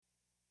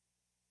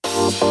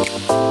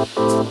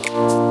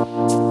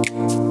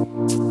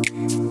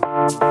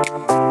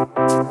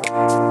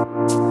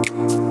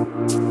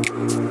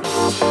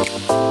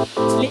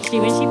Literally,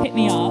 when she picked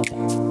me up,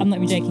 I'm not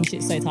even joking, she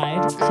was so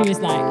tired. She was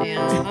like,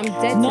 Yeah, I'm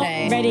dead not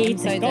today. ready I'm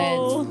to so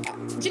go.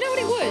 dead. Do you know what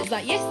it was?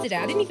 Like yesterday,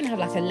 I didn't even have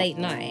like a late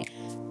night.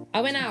 I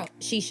went out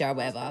shisha or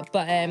whatever,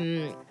 but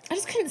I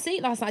just couldn't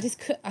sleep last night.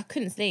 I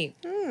couldn't sleep.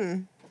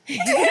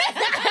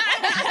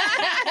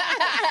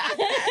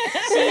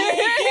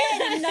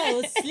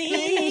 No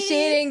sleep. She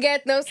didn't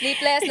get no sleep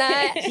last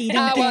night.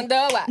 I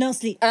wonder why. No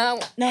sleep. I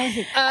No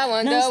sleep.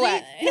 wonder No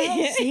why.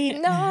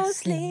 sleep. No sleep. No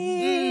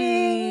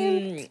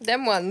sleep.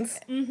 Them ones.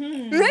 Them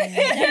ones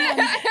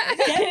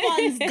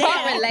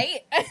Can't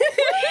relate.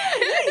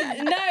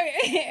 No,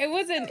 it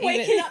wasn't.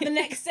 Waking up the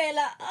next day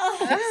like, oh,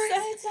 I'm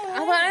so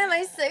tired. Why am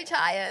I so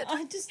tired?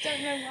 I just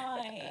don't know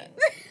why.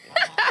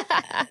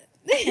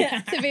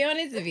 To be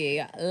honest with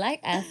you,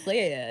 like I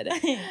said,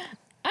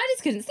 I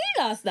just couldn't sleep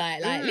last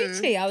night. Like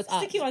literally, I was up.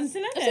 Sticky ones,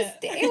 isn't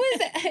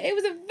It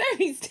was a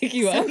very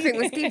sticky one. Something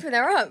was keeping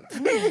her up.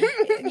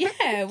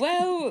 Yeah,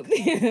 well.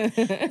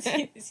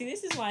 See,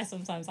 this is why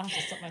sometimes I have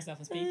to stop myself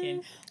from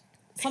speaking.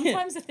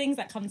 Sometimes the things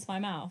that come to my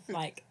mouth,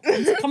 like,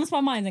 come to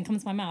my mind and come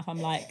to my mouth, I'm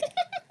like,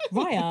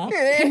 Raya,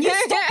 can you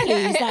stop,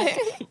 please? Like,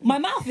 my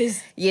mouth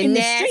is You're in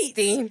nasty.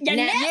 the streets. You're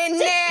nasty. You're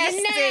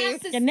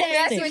nasty. You're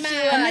nasty. That's what you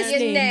are.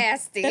 Honestly, You're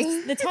nasty.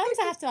 The times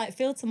I have to, like,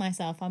 feel to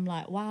myself, I'm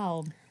like,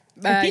 wow.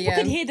 If people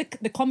could hear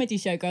the comedy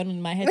show going on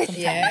in my head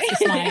sometimes.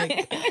 It's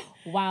like,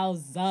 wow,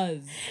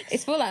 zuzz.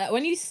 It's for like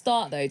when you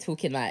start though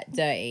talking like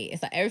dirty,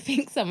 it's like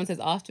everything someone says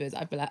afterwards,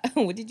 I'd be like,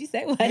 oh, what did you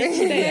say? Why did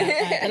you say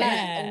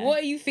that? Like, what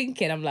are you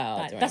thinking? I'm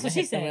like, That's what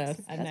she says.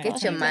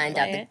 Get your mind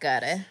out the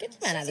gutter. Get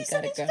your mind out the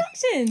Some gutter, girl.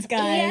 introductions, guys.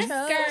 Yes,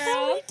 girl.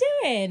 How are we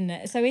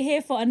doing? So we're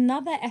here for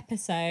another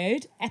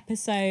episode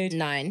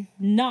 9.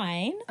 Oh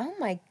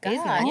my It is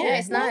god. nine, Yeah,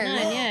 it's 9.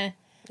 yeah.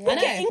 We're I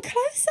know. getting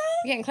closer.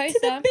 We're getting closer. To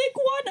the big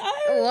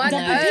 1-0. One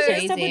Double oh.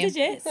 digits, double Crazy.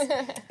 digits.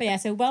 But yeah,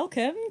 so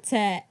welcome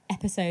to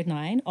episode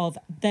 9 of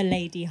the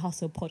Lady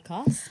Hustle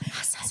podcast.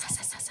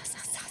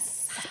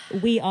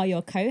 We are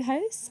your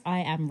co-hosts. I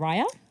am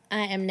Raya.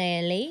 I am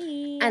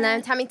Nelly. And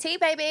I'm Tammy T,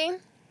 baby.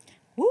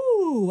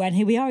 Woo! And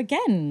here we are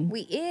again.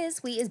 We is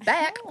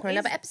back How for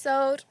another is-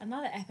 episode.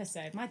 Another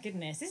episode. My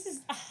goodness. This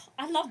is...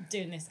 I love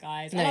doing this,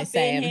 guys. No, I love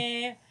same. being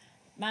here.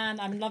 Man,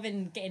 I'm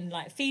loving getting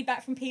like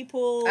feedback from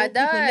people. I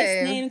know. People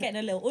listening, getting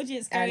a little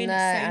audience going. It's so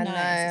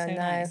nice. It's so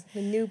nice. The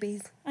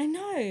newbies. I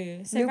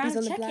know. So Newbies round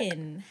on the block.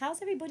 check-in.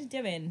 How's everybody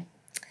doing?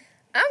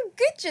 I'm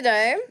good, you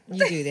know.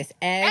 You do this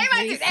every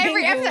Every single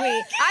episode.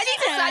 week. I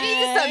need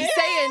to stop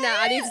saying that.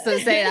 I need to stop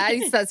saying that. I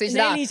need to start switching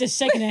up. Nelly's just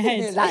shaking her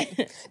head. Like,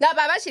 no, but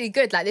I'm actually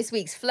good. Like, this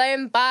week's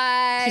flown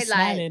by. She's like,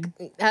 smiling.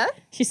 Huh?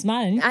 She's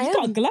smiling. I You've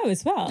got a am. glow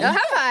as well. Oh,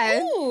 have I?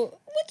 Ooh,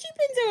 what you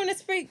been doing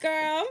this week,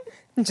 girl?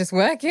 I'm just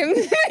working.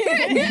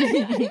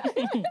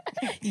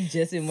 You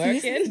just been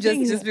This working. is the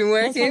thing. just been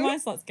Once my working.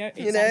 mind starts going,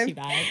 it's You know? actually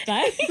bad.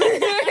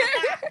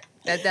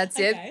 Like, That's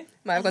Okay. it.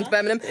 Might have gone to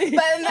Birmingham.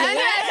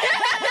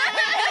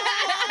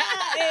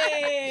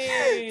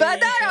 But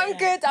no, I'm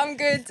good. I'm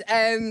good.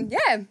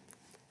 Yeah.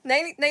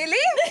 Naily?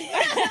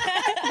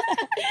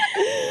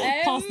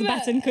 Pass the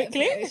baton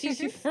quickly. She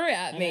threw it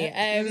at me.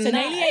 So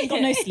Nelly ain't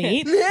got no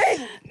sleep.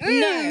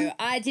 No,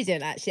 I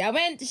didn't actually. I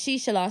went to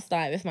shisha last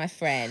night with my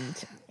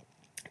friend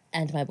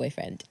and my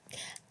boyfriend.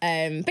 But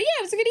yeah,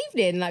 it was a good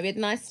evening. Like we had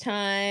a nice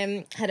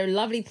time. Had a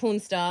lovely porn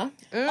star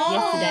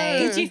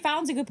yesterday. Did you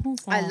found a good porn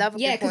star? I love a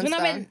Yeah, good because porn when I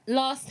star. went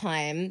last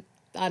time,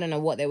 I don't know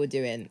what they were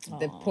doing.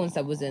 The porn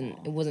star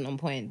wasn't on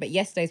point. But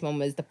yesterday's one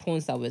was the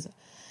porn star was.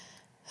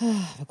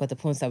 Oh my god, the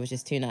porn star was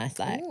just too nice.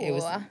 Like it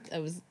was.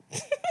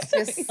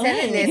 Just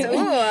selling this. Ooh.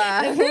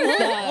 It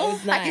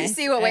was nice. I can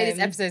see what way this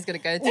episode's going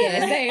to go to.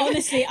 Yeah,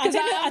 Honestly, I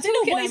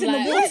don't know what is in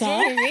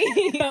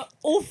the water, but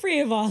all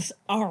three of us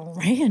are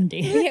randy.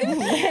 Yeah,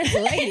 where's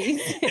the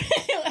ladies?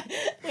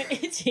 We're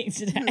itching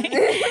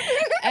today.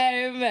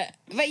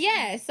 But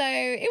yeah, so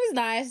it was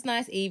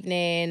nice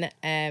evening.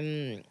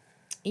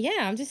 Yeah,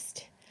 I'm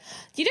just.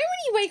 You know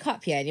when you wake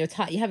up, and you're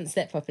tired, you haven't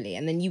slept properly,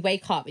 and then you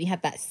wake up and you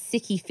have that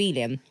sicky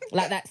feeling,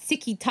 like that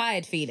sicky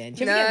tired feeling. Do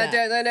you No, ever I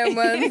get that? don't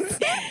know them ones.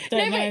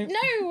 Don't Wait, know.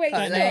 no, wait,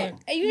 Can't stop. relate.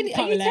 Are you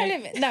Can't relate.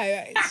 telling me?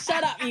 No,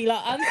 shut up, you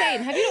lot. I'm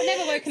saying, have you not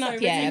never woken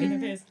up yet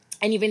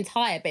and you've been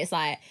tired, but it's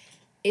that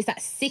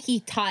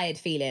sicky tired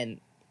feeling?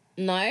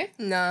 No?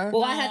 No.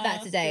 Well, I had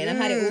that today, and I've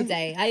had it all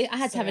day. I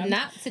had to have a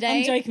nap today.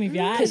 I'm joking with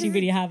you. I actually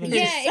really haven't.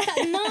 Yeah, it's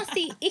that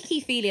nasty,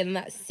 icky feeling,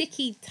 that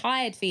sicky,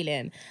 tired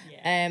feeling.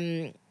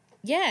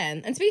 Yeah,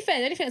 and to be fair,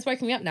 the only thing that's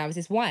woken me up now is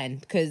this wine,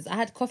 because I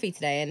had coffee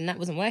today and that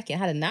wasn't working. I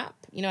had a nap.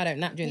 You know, I don't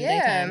nap during the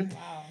daytime.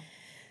 Wow.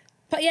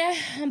 But yeah,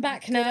 I'm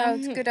back now.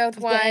 Good old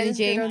I've got wine.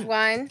 energy. Good old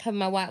wine. Having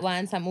my white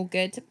wine, so I'm all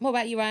good. What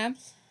about you, Ryan?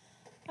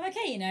 I'm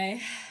okay, you know.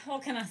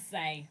 What can I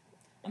say?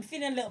 I'm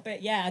feeling a little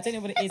bit, I don't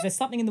know what it is. There's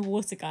something in the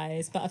water,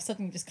 guys, but I've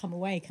suddenly just come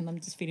awake and I'm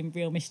just feeling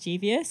real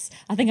mischievous.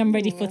 I think I'm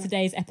ready for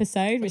today's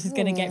episode, which is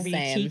going to get really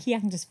Same. cheeky. I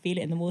can just feel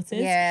it in the waters.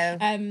 Yeah.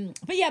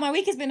 But yeah, my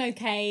week has been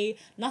okay.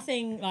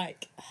 Nothing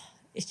like...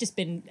 it's just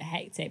been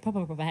hectic,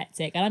 proper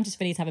hectic, and I'm just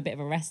ready to have a bit of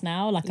a rest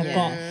now. Like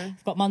I've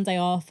got Monday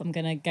off. I'm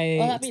gonna go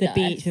to be the nice.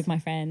 beach with my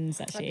friends.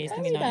 Actually, it's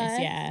gonna be nice. nice.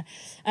 Yeah,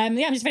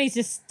 yeah. I'm just ready to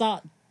just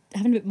start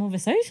having a bit more of a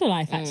social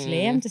life.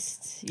 Actually, I'm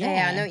just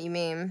Yeah, I know what you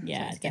mean.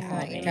 Yeah, Get out,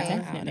 definitely, out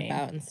and definitely.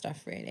 about and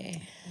stuff,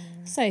 really.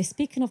 So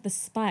speaking of the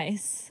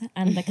spice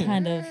and the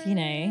kind of, you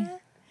know,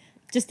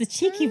 just the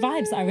cheeky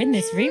vibes that are in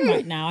this room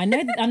right now. I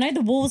know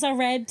the walls are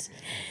red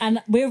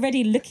and we're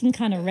already looking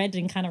kind of red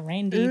and kind of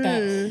rainy,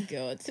 but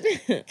God.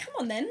 come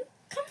on then.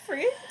 Come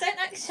through. Don't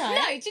act shy.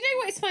 No, do you know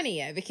what is funny?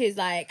 Yeah, because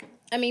like,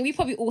 I mean, we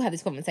probably all had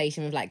this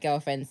conversation with like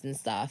girlfriends and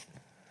stuff.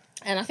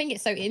 And I think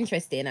it's so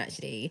interesting,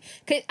 actually.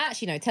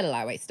 Actually, no, tell a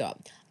lie. Wait, stop.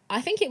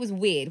 I think it was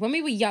weird when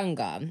we were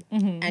younger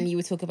and you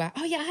would talk about,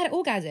 oh yeah, I had an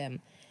orgasm.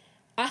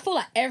 I feel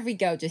like every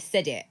girl just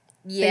said it.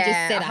 Yeah, they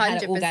just said I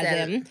had an 100%.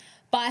 orgasm.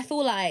 But I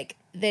feel like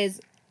there's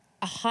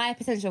a higher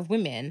percentage of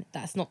women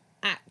that's not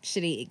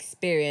actually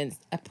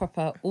experienced a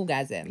proper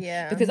orgasm.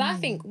 Yeah. Because I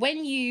think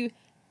when you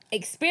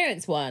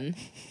experience one,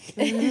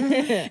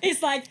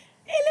 It's like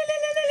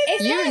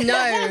it's You like know.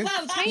 the whole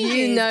world changes.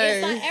 You know.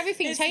 It's like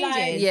everything It's changes.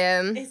 like-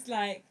 Yeah. it's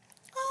like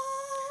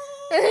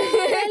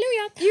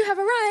Hallelujah. You have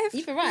arrived.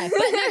 You've arrived.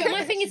 But no, but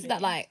my thing is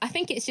that, like, I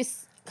think it's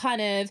just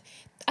kind of,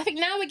 I think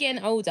now we're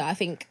getting older, I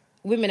think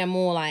women are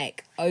more,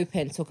 like,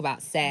 open to talk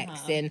about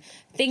sex and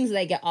things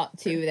they get up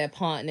to with their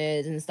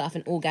partners and stuff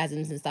and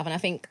orgasms and stuff. And I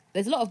think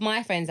there's a lot of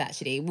my friends,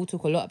 actually, will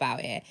talk a lot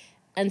about it.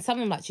 And some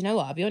of them like, do you know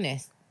what, I'll be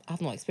honest,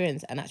 I've not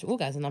experienced an actual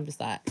orgasm. And I'm just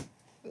like,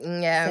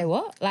 Yeah. say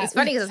what? Like, It's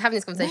funny because I was having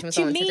this conversation what with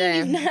do you someone mean today.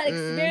 you've not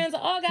experienced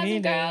an orgasm, Really?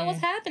 girl? What's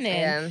happening?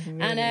 Yeah.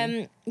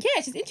 And yeah,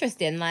 it's just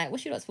interesting. Like,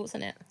 what's your thoughts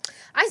on it?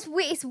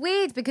 It's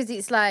weird because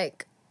it's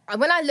like,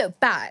 when I look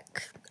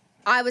back,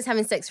 I was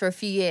having sex for a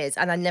few years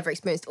and I never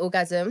experienced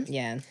orgasm.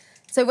 Yeah.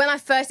 So when I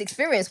first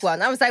experienced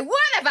one, I was like,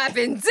 what have I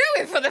been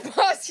doing for the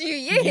past few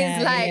years?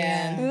 Yeah, like,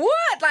 yeah.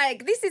 what?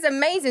 Like, this is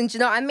amazing. Do you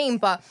know what I mean?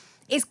 But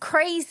it's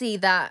crazy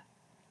that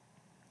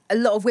a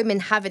lot of women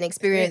haven't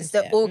experienced the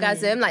Experienced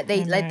orgasm. Like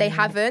they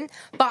haven't.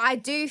 But I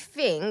do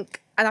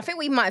think, and I think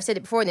we might have said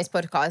it before in this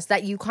podcast,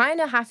 that you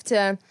kind of have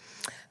to,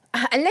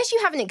 unless you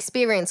have an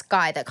experienced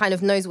guy that kind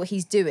of knows what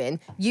he's doing,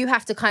 you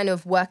have to kind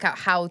of work out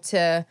how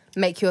to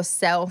make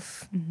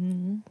yourself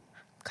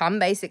come,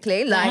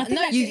 basically. Like,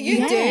 No, you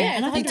yeah, do.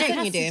 and I think You that do.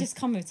 has You to do. just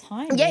come with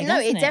time. Yeah, really, no,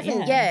 doesn't it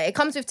definitely, yeah, it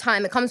comes with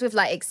time. It comes with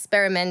like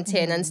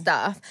experimenting and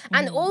stuff.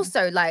 And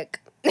also, like,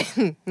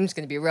 I'm just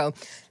going to be real.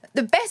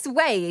 The best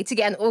way to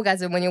get an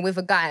orgasm when you're with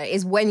a guy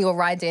is when you're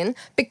riding,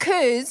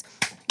 because,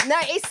 no,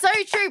 it's so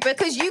true,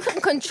 because you can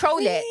control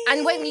it.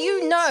 And when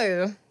you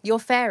know you're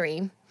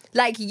fairy,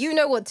 like, you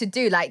know what to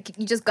do. Like,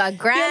 you just got to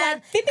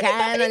grind, like,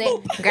 grind on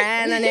it,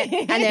 grind on it,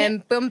 and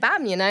then boom,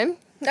 bam, you know?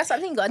 That's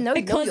something you got to know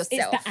because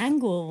yourself. it's the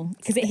angle,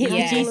 because it hits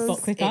Yes, the G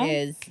spot quicker. it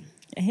is.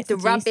 It hits The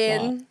G-spot.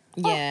 rubbing.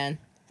 Yeah.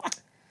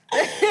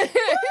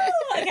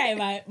 Okay,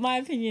 right. My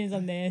opinions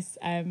on this.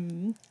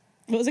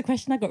 What was the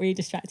question? I got really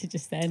distracted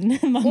just then.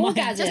 My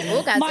Orgasm. Just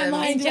orgasm. My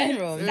mind In went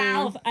general.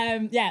 south.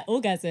 Yeah,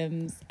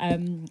 orgasms.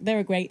 They're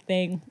a great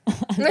thing.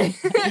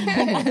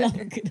 I love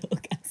a good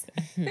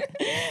orgasm.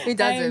 Who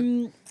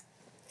doesn't?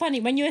 Funny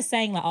when you were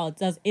saying like, oh,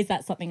 is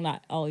that something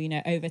like, oh, you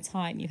know, over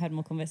time you've had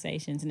more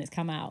conversations and it's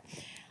come out.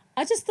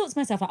 I just thought to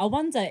myself, like, I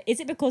wonder, is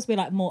it because we're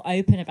like more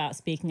open about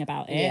speaking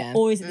about it, Yeah.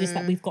 or is it just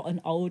that we've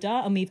gotten older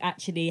and we've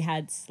actually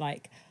had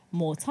like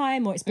more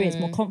time, more experience,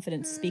 more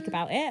confidence to speak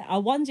about it? I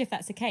wonder if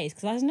that's the case,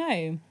 because I don't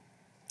know.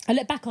 I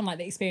look back on like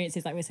the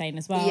experiences like we're saying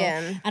as well,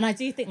 Yeah. and I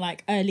do think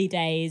like early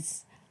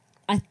days,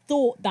 I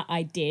thought that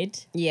I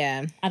did,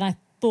 Yeah. and I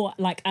thought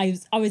like I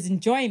was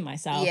enjoying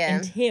myself Yeah.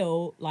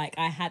 until like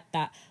I had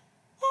that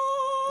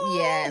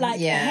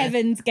Yeah.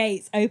 heaven's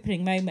gates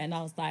opening moment, and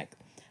I was like,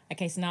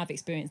 okay, so now I've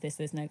experienced this,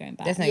 there's no going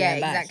back. There's no Yeah,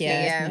 going back. exactly,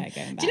 Yeah. yeah. There's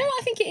no going back. Do you know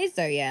what I think it is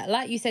though? Yeah,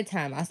 like you said,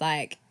 Tam. I was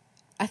like,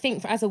 I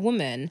think as a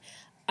woman,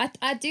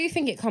 I do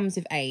think it comes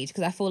with age,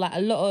 because I feel like a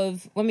lot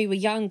of when we were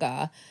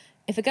younger,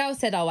 if a girl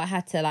said, "Oh, I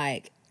had to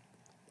like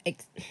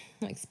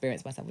not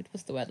experience myself,"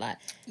 what's the word, like?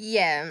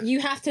 Yeah. You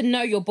have to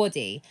know your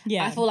body.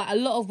 Yeah. I feel like a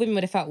lot of women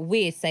would have felt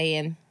weird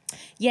saying,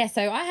 yeah,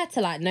 so I had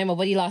to like know my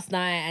body last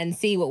night and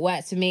see what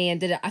works for me, and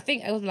did it. I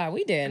think I was like, what are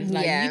you doing?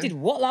 Like, Yeah. you did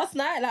what last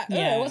night? Like,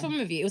 Yeah. what's wrong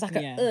with you? It was like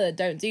Yeah.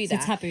 don't do It's a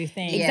that. taboo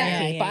thing.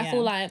 Exactly. Yeah, But I yeah.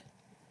 feel like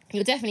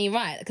you're definitely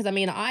right, because I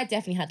mean, I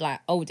definitely had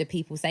like older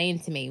people saying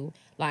to me,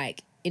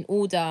 like, in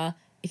order,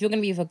 if you're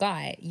gonna be with a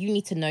guy, you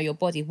need to know your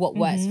body, what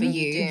works for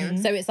you.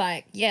 So it's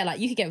like, yeah, like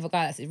you could get with a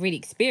guy that's really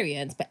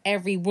experienced, but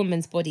every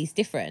woman's body's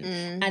different,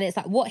 and it's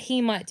like what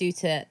he might do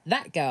to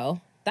that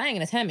girl, that ain't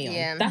gonna turn me on.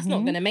 Yeah. That's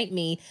not gonna make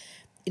me,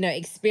 you know,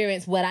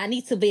 experience what I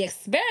need to be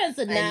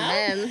experiencing now.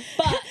 Amen.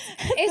 But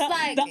it's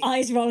like the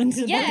eyes rolling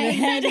to the back yeah, of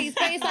the head.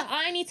 exactly. So it's like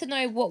I need to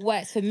know what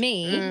works for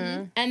me,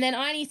 and then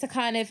I need to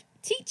kind of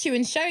teach you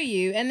and show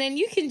you, and then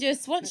you can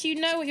just, once you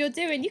know what you're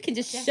doing, you can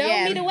just show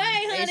Yeah. me the way,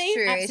 It's honey.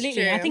 true.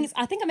 Absolutely. It's I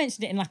true. think I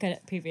mentioned it in like a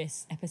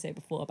previous episode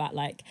before about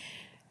like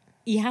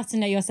you have to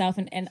know yourself,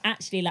 and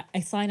actually, like,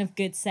 a sign of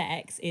good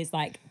sex is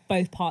like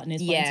both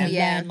partners wanting Yeah. to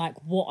Yeah. learn like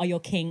what are your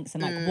kinks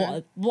and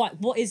like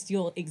what is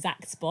your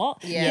exact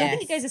spot. Yeah. And I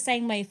think it goes the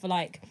same way for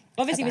like,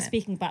 obviously we're Okay.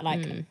 speaking about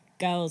like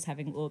girls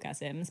having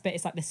orgasms, but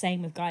it's like the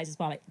same with guys as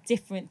well, like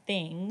different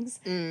things.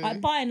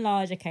 Like by and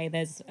large, okay,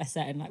 there's a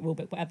certain like rule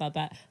book, whatever,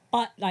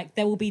 but like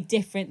there will be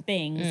different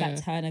things that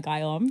turn a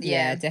guy on. Yeah,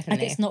 Yeah.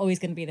 definitely. Like it's not always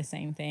going to be the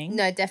same thing.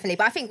 No, definitely.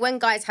 But I think when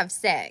guys have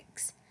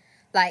sex,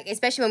 like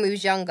especially when we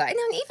was younger, and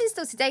even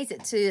still today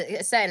to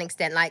a certain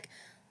extent, like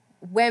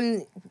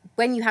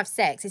when you have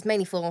sex, it's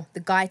mainly for the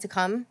guy to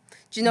come.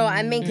 Do you know what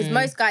I mean? Because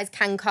most guys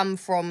can come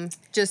from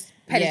just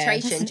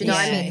penetration. Do you know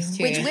what I Yeah, mean? it's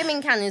true. Which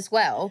women can as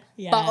well.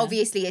 Yeah. But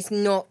obviously, it's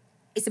not.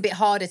 It's a bit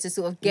harder to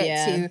sort of get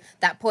Yeah. to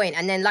that point.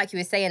 And then, like you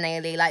were saying,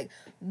 Ailey, like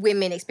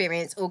women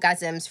experience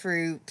orgasms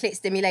through clit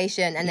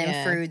stimulation and then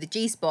Yeah. through the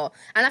G spot.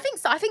 And I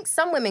think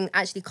some women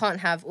actually can't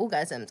have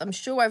orgasms. I'm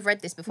sure I've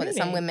read this before that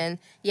some Really? women,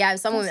 some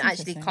That's women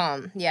actually interesting.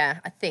 can't. Yeah,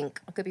 I think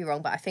I could be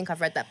wrong, but I think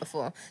I've read that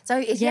before. So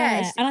it's, Yeah,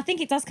 it's- and I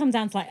think it does come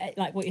down to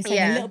like what you're saying.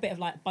 Yeah. A little bit of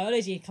like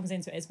biology comes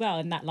into it as well,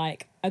 and that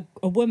like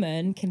a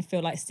woman can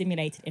feel like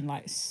stimulated in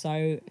like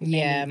so many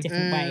Yeah.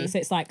 different ways. So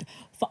it's like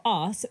for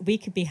us, we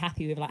could be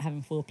happy with like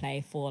having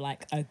foreplay for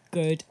like a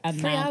good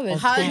amount hours.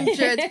 of time.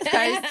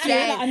 100%.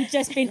 Yeah, like, I'm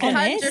just being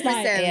honest. 100%.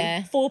 Like,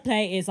 Yeah.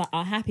 foreplay is like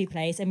our happy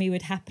place, and we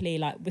would happily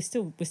like we're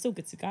still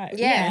good to go.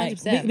 Yeah, like,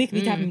 100%. we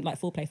could be having like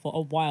foreplay for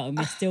a while, and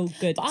we're still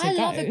good But to I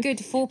go. love a good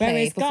foreplay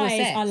Whereas before guys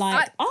sex. are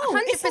like, I-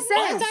 oh, it's a 100%.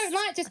 I must. don't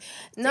like just.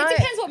 No. It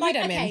depends what mood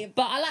Like, I'm okay, in,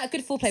 but I like a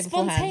good foreplay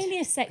beforehand.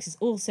 Spontaneous sex is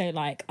also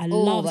like I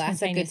love that's a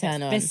spontaneous good turn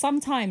sex. on. There's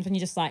sometimes when you're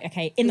just like,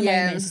 okay, in the Yeah.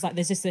 moment, it's just like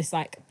there's just this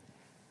like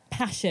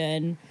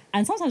passion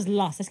and sometimes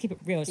lust. Let's keep it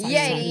real. It's like,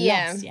 Yeah, it's like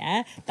yeah. lust,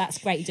 yeah. That's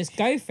great. You just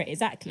go for it.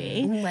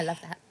 Exactly. I love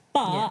that.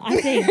 But I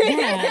think, yeah,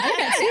 I like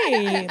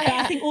it too. But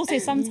I think also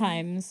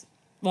sometimes,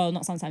 well,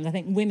 not sometimes. I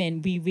think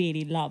women we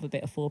really love a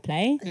bit of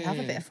foreplay, Love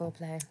a bit of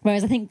foreplay.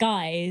 whereas I think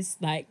guys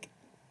like,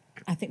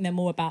 I think they're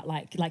more about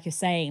like you're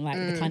saying like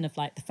the kind of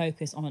like the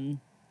focus on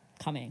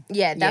coming.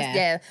 Yeah, that's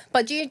Yeah.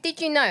 But did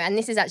you know? And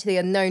this is actually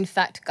a known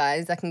fact,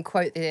 guys. I can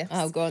quote this.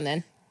 Oh, go on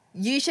then.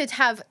 You should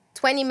have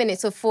 20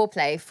 minutes of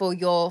foreplay for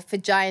your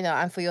vagina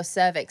and for your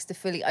cervix to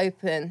fully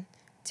open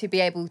to be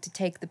able to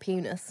take the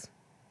penis.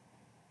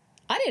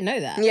 I didn't know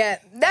that. Yeah.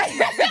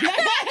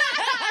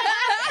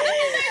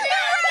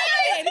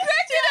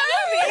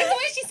 It's the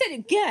way she said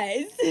it,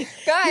 guys.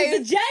 Guys.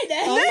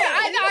 Vagina.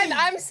 No,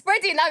 I'm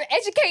spreading, I'm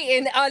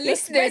educating our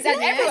listeners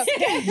and everyone.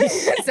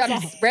 So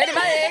I'm spreading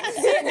my legs.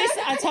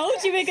 Listen, I told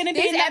you we're going to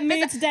be This in that mood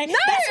episode- today. No.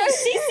 That's what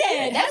she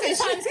said. How many That's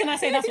what times can I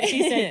say that's what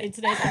she said in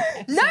today's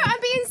episode? No,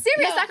 I'm being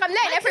serious. No, like I'm letting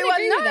I can everyone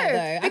agree know. with that, though.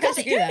 I can Because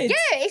agree with that.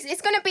 yeah,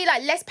 it's going to be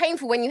like less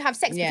painful when you have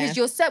sex Yeah.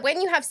 because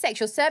when you have sex,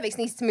 your cervix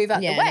needs to move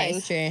out Yeah, the way.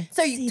 that's true.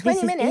 So See,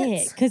 20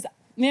 minutes. Because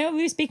you know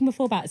we were speaking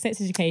before about sex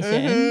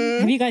education.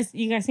 Have you guys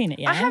seen it?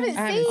 Yeah, I haven't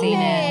haven't seen seen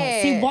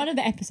it. See, one of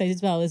the episodes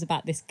as well was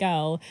about this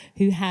girl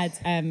who had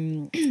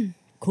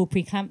called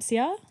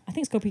preeclampsia. I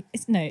think it's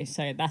called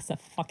sorry, that's a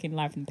fucking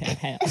lie from the pit of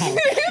hell.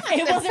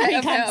 It wasn't pit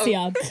of hell.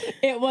 preeclampsia.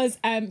 It was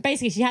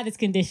basically she had this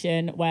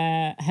condition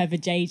where her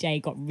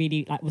vajayjay got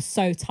really like was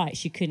so tight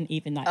she couldn't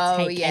even like Oh,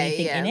 take yeah,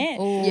 anything yeah. in it.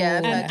 Ooh. Yeah,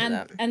 I've heard of and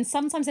that. and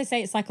sometimes they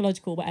say it's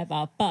psychological,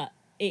 whatever, but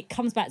it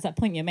comes back to that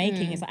point you're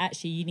making. It's like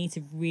actually you need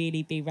to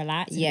really be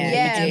relaxed. Yeah, and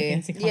you really do.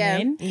 open to come Yeah,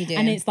 in. you do.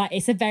 And it's like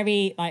it's a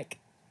very like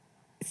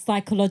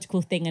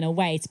psychological thing in a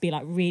way to be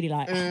like really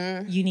like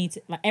you need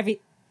to like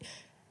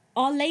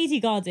our lady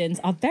gardens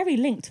are very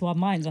linked to our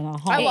minds and our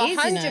hearts. Oh, It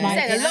is, you know. 100%.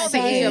 Like, A lot of it's it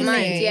is your so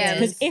mind. linked. Yeah.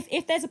 Because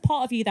if there's a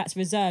part of you that's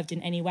reserved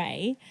in any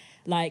way,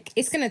 like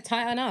It's going to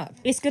tighten up.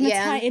 it's gonna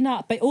Yeah. tighten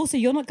up, but also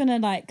you're not gonna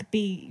like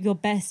be your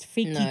best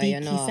freaky No,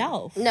 you're deaky not.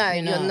 self. No, You're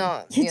you're not.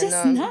 not. You're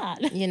just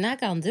not. You're not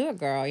going to do it,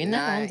 girl. You're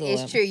not No, going to do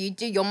it's it. true. You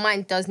do. Your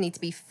mind does need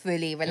to be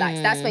fully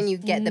relaxed. That's when you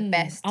get the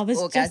best I was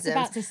orgasms. just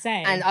about to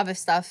say. And other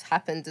stuff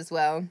happens as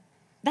well.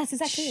 That's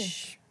exactly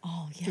it.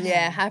 Oh yeah.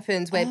 Yeah,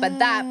 happens. But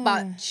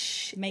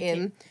Make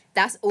in, it-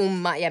 that's all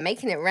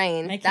making it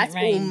rain. Making That's it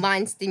rain. all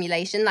mind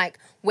stimulation. Like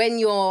when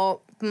your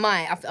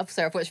mind. I'm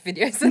sorry, I've watched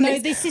videos. On No,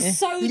 this is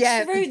so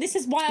Yeah. true. This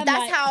is why I'm That's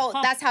like, how.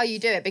 huh. That's how you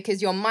do it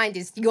because your mind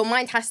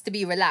has to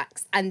be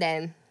relaxed, and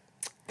then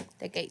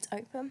the gates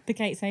open. the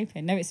gate's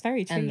open. No, it's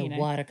very true. And the you know.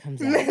 water comes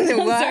out. The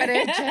water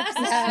drips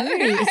out. True.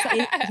 It's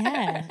like,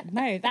 yeah.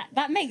 No,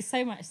 that makes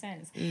so much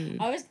sense.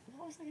 What was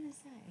I gonna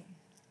say?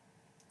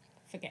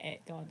 Forget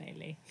it. Go on,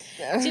 Ailey.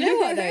 Do you know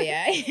what though?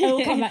 Yeah, It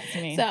will come back to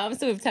me. So I'm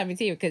still with Tammy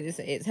T because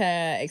it's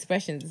her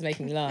expressions that's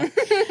making me laugh.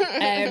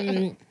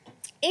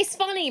 It's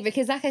funny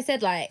because, like I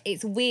said, like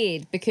it's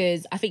weird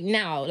because I think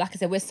now, like I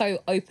said, we're so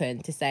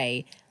open to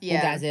say Yeah.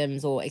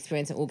 orgasms or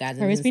experiencing orgasms.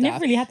 Whereas and we stuff.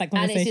 never really had that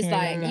And it's conversation. just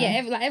like, remember?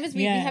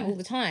 we Yeah. have it all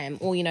the time.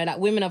 Or, you know, like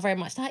women are very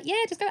much like, yeah,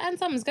 just go Ann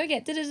Summers, go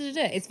get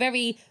da-da-da-da. It's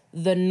very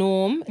the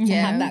norm to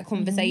Yeah. have that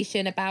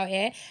conversation about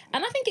it.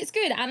 And I think it's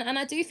good. And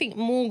I do think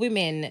more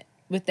women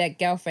with their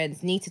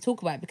girlfriends need to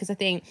talk about it because I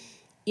think,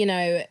 you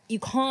know, you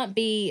can't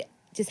be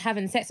just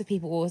having sex with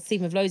people or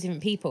sleeping with loads of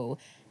different people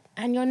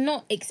and you're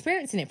not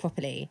experiencing it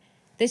properly.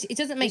 It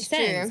doesn't make It's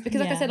sense true. because,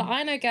 like I said, Yeah. like,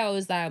 I know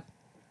girls that,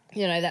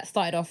 you know, that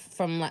started off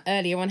from like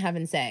earlier on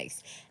having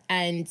sex.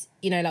 And,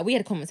 you know, like we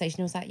had a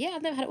conversation. I was like, yeah,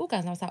 I've never had an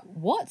orgasm. I was like,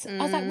 what? I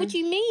was like, what do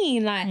you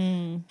mean? Like,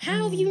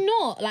 how have you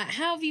not? Like,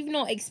 how have you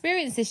not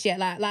experienced this yet?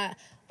 Like,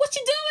 what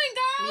you doing,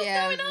 girl?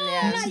 Yeah, What's going on?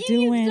 yeah. Like, What you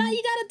doing? like,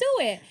 you gotta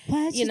do it.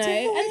 What you you know,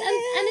 doing?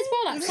 and as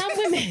well,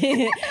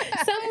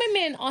 like some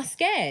women are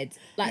scared.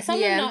 Like some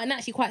women are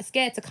actually quite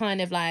scared to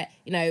kind of like,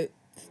 you know,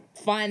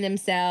 find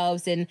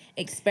themselves and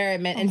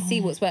experiment and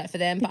see what's worked for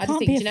them. But I just Can't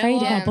think, be do you know afraid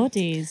of what? our Yeah.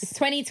 bodies. It's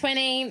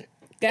 2020,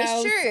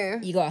 girls. true.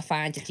 You gotta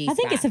find your G-spot. I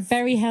think it's a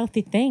very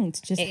healthy thing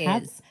to just It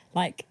have, is.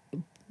 like,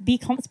 be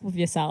comfortable with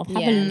yourself.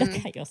 Have Yeah. a look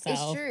at It's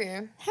yourself.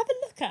 true. Have a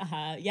look at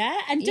her, yeah,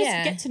 and just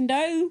Yeah. get to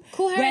know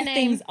Call her where a name.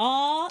 things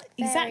are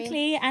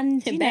exactly,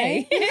 and you know,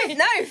 Bae.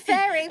 No,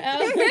 fairy.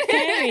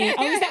 fairy.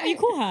 Oh, is that what you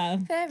call her?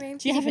 Fairy.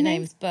 Do you have a different name?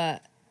 names,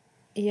 but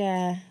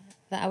yeah,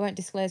 that I won't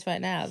disclose right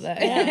now. But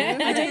Yeah.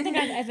 I don't think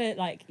I've ever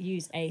like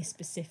used a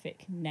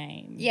specific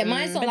name. yeah,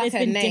 mine's not But like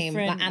there's a been name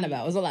different- like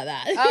Annabelle. It's not like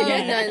that. Oh,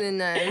 Yeah.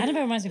 no.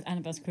 Annabelle reminds me of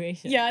Annabelle's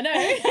creation. Yeah, I know.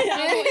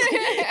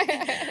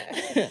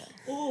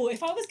 Oh,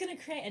 if I was gonna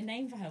create a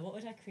name for her, what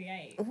would I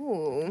create? Ooh.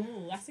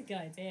 Oh, that's a good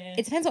idea.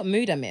 It depends what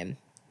mood I'm in.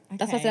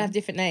 That's why I Okay. said I have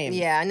different names.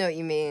 Yeah, I know what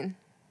you mean.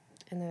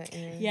 I know what you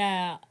mean.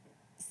 Yeah.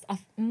 Yeah, what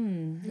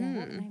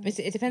name would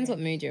It depends what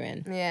mood you're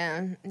in.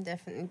 Yeah, it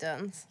definitely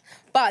does.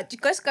 But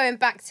just going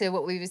back to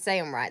what we were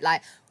saying, right?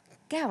 Like,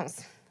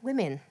 girls,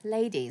 women,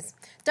 ladies,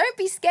 don't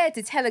be scared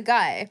to tell a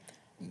guy,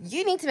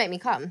 you need to make me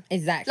come.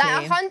 Exactly.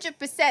 Like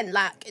 100%,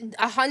 like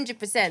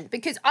 100%.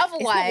 Because It's not all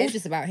otherwise,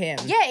 just about him.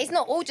 yeah, it's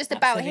not all just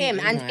about him.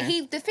 Absolutely,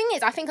 And no. the thing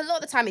is, I think a lot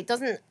of the time it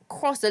doesn't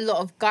cross a lot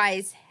of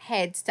guys'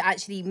 heads to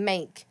actually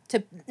not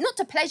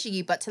to pleasure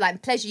you, but to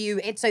like pleasure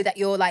you so that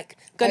you're like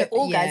gonna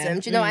Oh, yeah. orgasm.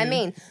 Do you know what I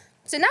mean?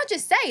 So now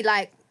just say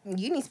like,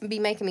 you need to be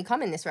making me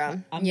come in this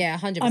round. Yeah,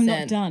 100%. I'm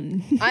not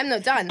done. I'm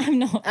not done. I'm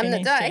not I'm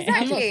not finished done. yet.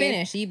 Exactly. I'm not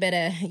finished. You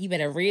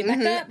better read back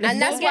up.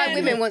 And that's why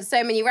Again. women want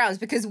so many rounds,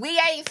 because we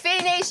ain't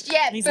finished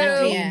yet.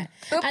 Exactly. Boom. Yeah.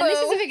 Boom, And this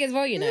is boom. the thing as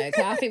well, you know,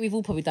 because I think we've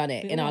all probably done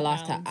it We in all our want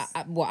lifetime.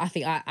 rounds. I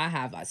think I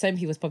have. Like, so many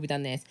people's probably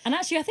done this. And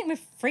actually, I think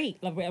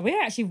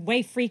we're actually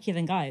way freakier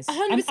than guys.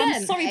 100%.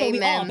 I'm sorry, but we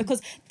Amen. are,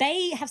 because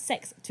they have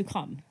sex to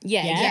come.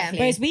 Yeah, exactly.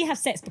 Whereas we have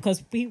sex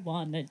because we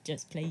want to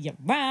just play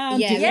around.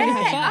 Yeah, do we wanna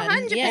Yeah, have fun.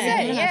 100%, Yeah, we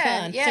wanna have yeah,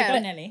 fun. yeah. So go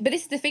on, Nelly. But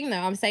this is the thing, though.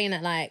 I'm saying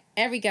that like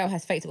every girl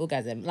has faked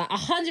orgasm, like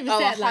 100%. Oh,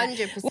 like,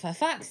 100%. for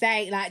fuck's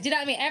sake, like, do you know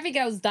what I mean? Every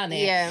girl's done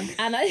it. Yeah.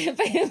 And I for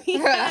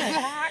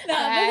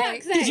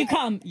fuck's sake. Did you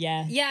come?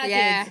 Yeah. Yeah, I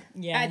Yeah. did.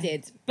 Yeah. I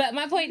did. But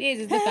my point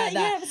is the fact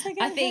Yeah, that it was like,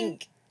 I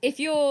think if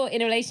you're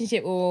in a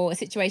relationship or a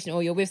situation,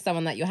 or you're with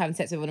someone that you're having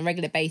sex with on a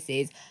regular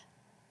basis,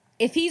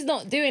 if he's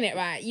not doing it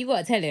right, you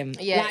gotta tell him.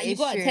 Yeah, like, you it's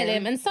gotta true. tell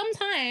him. And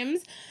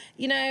sometimes,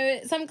 you know,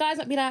 some guys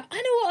might be like, I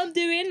know what I'm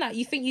doing. Like,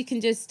 you think you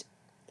can just,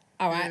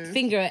 all right,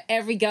 finger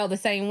every girl the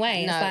same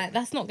way. No. It's like,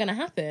 that's not gonna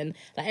happen.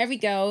 Like, every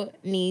girl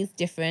needs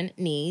different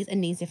needs and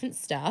needs different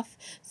stuff.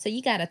 So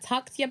you gotta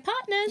talk to your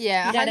partners.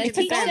 Yeah, you gotta 100%.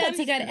 teach them.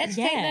 You gotta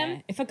educate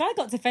them. If a guy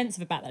got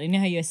defensive about that, you know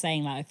how you were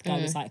saying, like, if a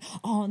guy was like,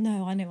 oh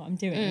no, I know what I'm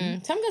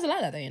doing. Some girls are like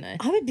that, though, you know.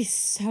 I would be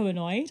so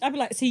annoyed. I'd be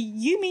like, so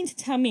you mean to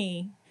tell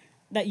me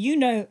that you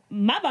know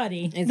my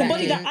body, the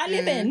body Exactly. that I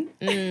live in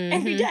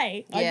every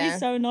day? I'd Yeah. be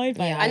so annoyed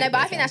by Yeah, that. I know,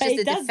 but I think that's But just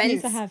it a does need to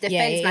defense have-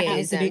 Yeah, it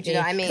mechanism. is. Do you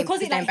know what I mean?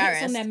 Because it they're like hits on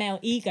embarrassed. their male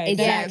ego. They're like,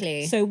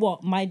 Exactly. so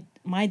what?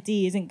 My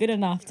D isn't good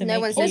enough to No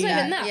make one you. says Also, that,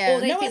 even that, yeah.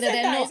 or they No think one that said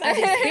they're that, not as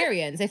exactly.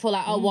 experienced. They feel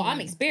like, oh, well,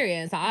 I'm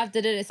experienced. Like, I've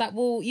done it. It's like,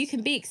 well, you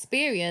can be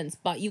experienced,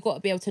 but you've got to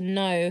be able to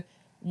know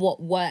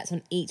what works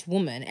on each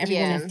woman.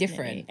 Everyone Yeah. is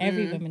different.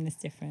 Every woman is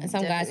different. And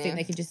some guys think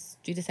Definitely. they can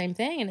just do the same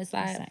thing, and it's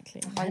like,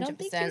 Exactly. I don't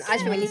think 100%. you I just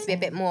think we need to be a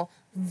bit more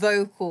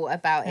vocal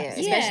about it,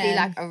 Yeah. especially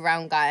like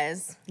around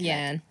guys.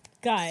 yeah,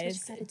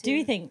 Guys, Such a better do you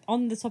do. think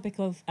on the topic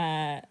of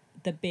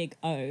the big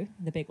O,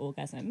 the big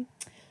orgasm,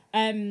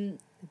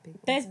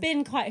 there's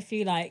been quite a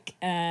few like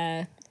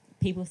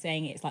people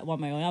saying it's like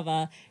one way or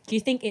another. Do you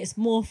think it's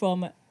more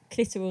from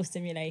clitoral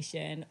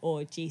stimulation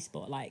or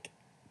G-spot like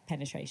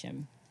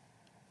penetration?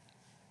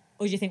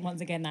 Or do you think once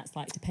again that's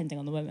like depending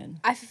on the woman?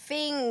 I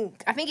think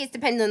it's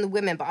dependent on the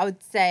women, but I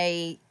would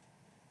say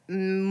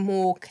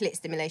more clit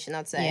stimulation.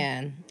 I'd say.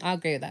 yeah, I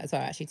agree with that as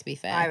well. Actually, to be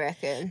fair, I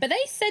reckon. But they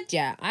said,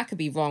 yeah, I could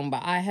be wrong,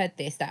 but I heard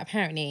this, that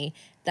apparently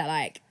that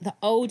like the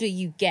older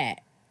you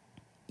get,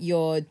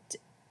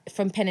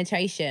 from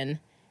penetration,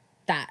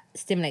 that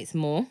stimulates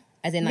more,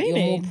 as in like you're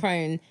Really? more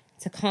prone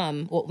to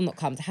come, or not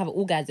come, to have an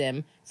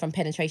orgasm from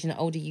penetration the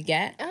older you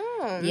get.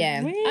 Oh. Yeah,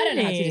 I don't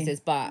know how true Really? this is,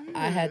 but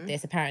I heard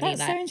this apparently.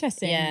 That's like, so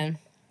interesting. Yeah,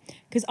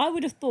 Because I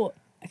would have thought,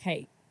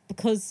 okay,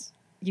 because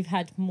you've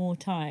had more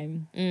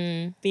time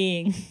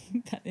being,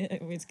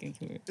 it's going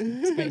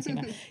to great too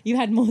much. You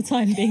had more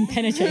time being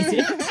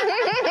penetrated,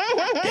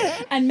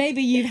 and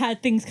maybe you've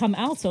had things come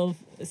out of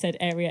said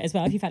area as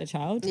well. If you've had a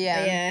child,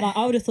 Yeah. yeah. like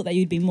I would have thought that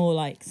you'd be more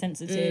like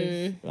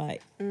sensitive,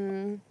 like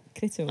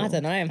clitoral. I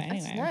don't know. But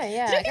anyway, No,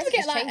 yeah. Do you I guess ever it get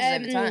just like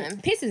changes over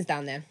time. piercings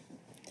down there?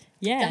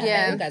 yeah. That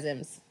Yeah. have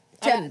orgasms.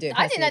 I wouldn't do it.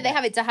 I didn't know personally, they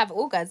have it to have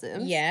orgasms.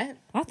 but- Yeah,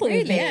 I thought it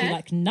would Really? make you Yeah.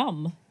 like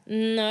numb.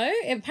 No,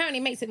 it apparently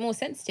makes it more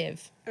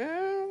sensitive.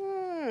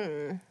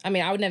 I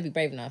mean, I would never be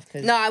brave enough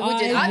because No, I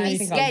wouldn't. I'd be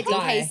think I'll scared in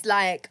die. case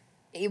like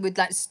it would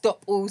like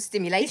stop all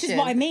stimulation. This is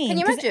what I mean. Can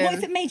you 'Cause imagine? What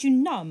if it made you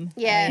numb?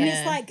 Yeah. And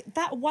it's like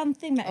that one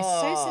thing that is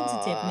so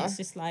sensitive, and it's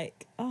just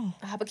like, But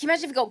can you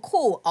imagine if it got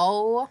caught?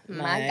 Oh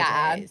my No,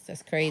 god. guys,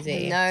 that's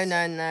crazy. No,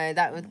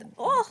 that would.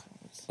 Oh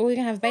Or we're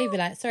gonna have a baby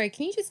like, sorry,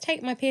 can you just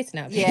take my piercing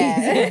out? Please?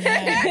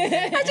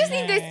 yeah. I just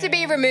need this to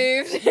be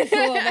removed.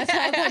 Before my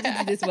child comes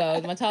into this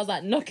world, my child's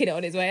like knocking it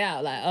on his way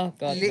out. Like, oh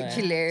god, no.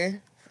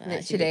 Literally.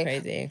 That should be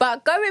crazy.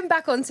 But going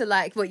back onto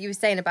like what you were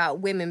saying about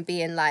women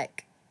being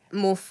like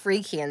more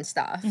freaky and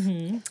stuff,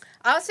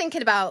 I was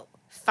thinking about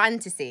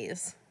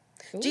fantasies.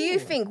 Do you Ooh.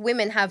 think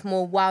women have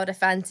more wilder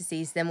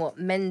fantasies than what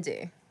men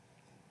do?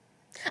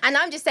 And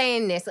I'm just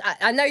saying this.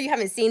 I know you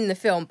haven't seen the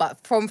film, but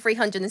from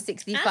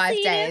 365 I've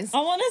seen days. I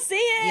want to see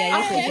it. Yeah,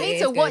 Oh, yeah. you need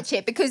It's to good. watch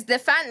it because the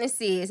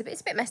fantasy is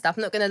it's a bit messed up.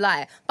 I'm not gonna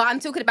lie, but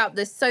I'm talking about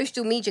the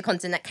social media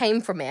content that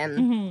came from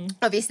it.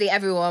 Obviously,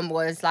 everyone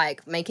was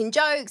like making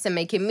jokes and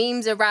making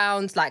memes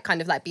around, like kind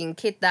of like being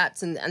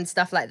kidnapped and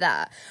stuff like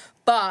that.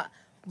 But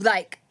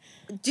like,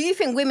 do you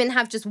think women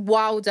have just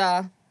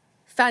wilder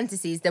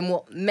fantasies than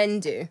what men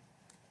do?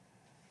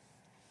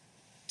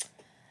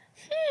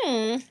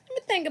 Let me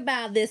think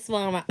about this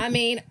one. I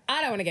mean,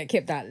 I don't want to get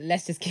kidnapped.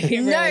 Let's just keep it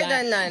real. No. I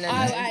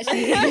will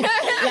actually,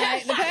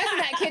 like, the person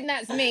that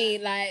kidnaps me,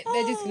 like,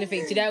 they're just going to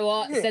think, do you know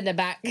what? Send her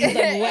back. It's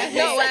not worth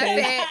Not worth it.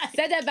 it.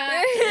 Send her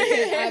back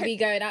because I'll be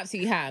going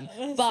absolutely ham.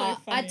 But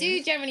so I funny.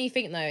 do generally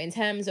think, though, in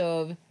terms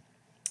of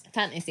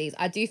fantasies,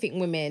 I do think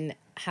women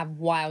have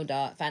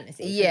wilder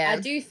fantasies. Yeah. I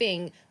do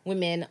think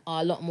women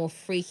are a lot more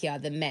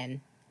freakier than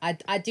men.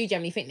 I do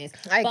generally think this.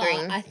 I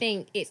agree. But I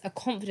think it's a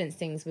confidence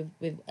thing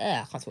with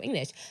I can't talk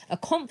English. A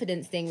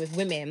confidence thing with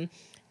women.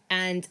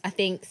 And I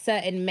think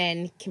certain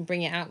men can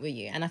bring it out with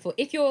you. And I thought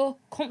if you're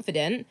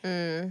confident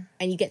and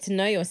you get to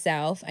know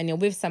yourself and you're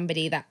with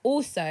somebody that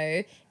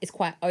also is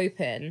quite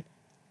open,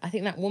 I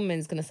think that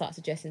woman's going to start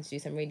suggesting to do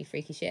some really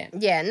freaky shit.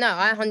 Yeah, no,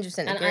 I 100%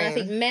 And agree. I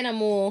think men are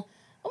more,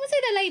 I wouldn't say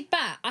they're laid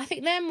back. I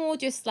think they're more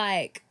just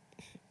like,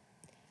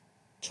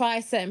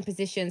 try certain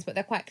positions, but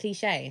they're quite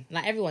cliche.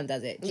 Like everyone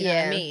does it. Do you know what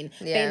I Yeah, mean?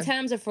 yeah. But in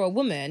terms of for a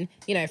woman,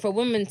 you know, for a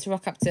woman to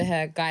rock up to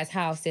her guy's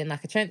house in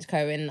like a trench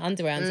coat and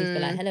underwear and to be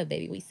like, hello,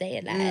 baby, we say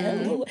it like,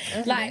 oh.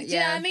 Like, do you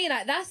know what I mean?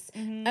 Like that's,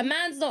 a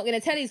man's not going to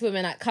tell these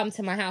women like, come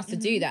to my house to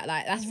do that.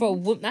 Like that's for a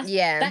woman. That's,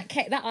 Yeah.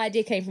 that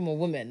idea came from a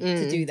woman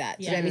to do that.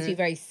 Do you know what I mean? To be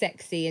very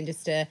sexy and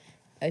just to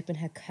open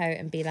her coat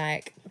and be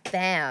like,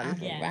 Damn.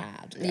 Yeah.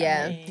 rad.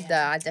 Yeah, Yeah. no,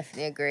 I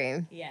definitely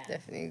agree. Yeah.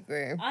 Definitely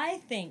agree. I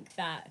think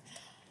that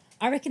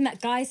I reckon that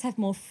guys have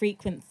more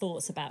frequent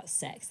thoughts about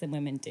sex than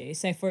women do.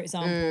 So, for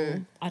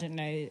example, I don't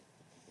know,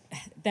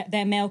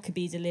 their mail could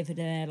be delivered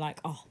and they're like,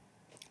 oh,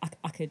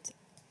 I could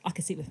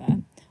sleep with her.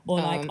 Or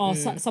like,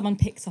 someone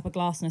picks up a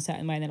glass in a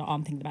certain way and they're like, oh,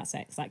 I'm thinking about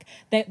sex. Like,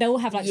 they all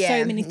have like Yeah,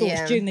 so many thoughts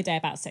yeah. during the day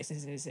about sex.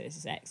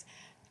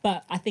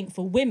 But I think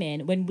for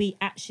women, when we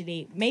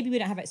actually, maybe we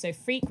don't have it so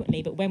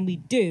frequently, but when we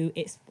do,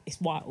 it's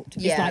wild.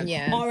 Yeah. It's like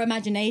Yeah. our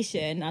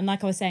imagination. And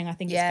like I was saying, I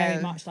think it's Yeah.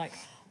 very much like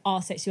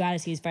our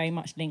sexuality is very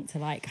much linked to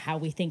like how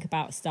we think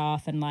about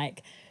stuff and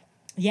like,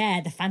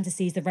 yeah, the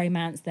fantasies, the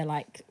romance, the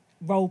like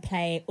role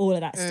play, all of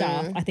that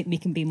stuff. I think we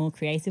can be more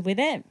creative with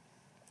it.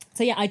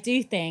 So yeah, I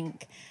do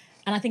think,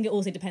 and I think it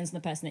also depends on the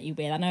person that you're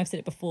with. I know I've said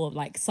it before,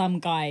 like some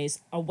guys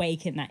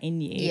awaken that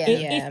in you Yeah.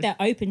 if they're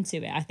open to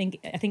it. I think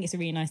it's a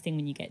really nice thing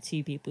when you get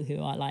two people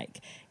who are like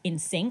in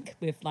sync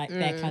with like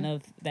their kind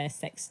of their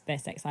sex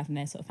life and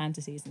their sort of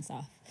fantasies and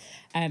stuff.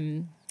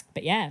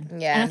 But yeah,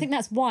 and I think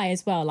that's why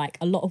as well. Like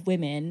a lot of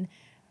women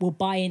will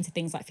buy into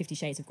things like 50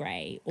 Shades of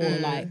Grey or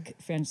like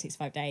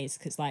 365 Days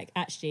because like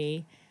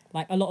actually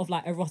like a lot of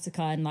like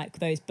erotica and like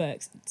those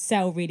books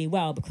sell really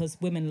well because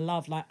women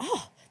love like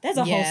there's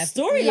a whole Yeah.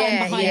 storyline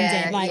Yeah, behind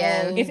yeah, it. Like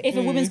yeah. if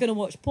a woman's gonna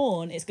watch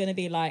porn, it's gonna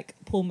be like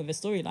porn with a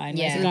storyline.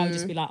 Yeah. Whereas a guy would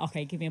just be like,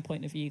 okay, give me a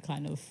point of view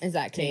kind of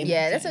Exactly. thing.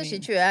 Yeah, Do that's you know what I actually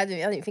mean?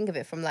 true. I didn't think of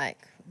it from like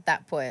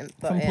that point.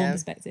 But From yeah. porn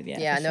perspective, yeah.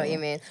 Yeah, I for know what sure. you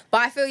mean.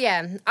 But I feel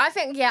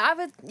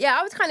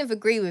I would kind of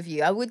agree with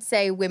you. I would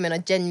say women are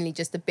generally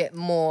just a bit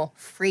more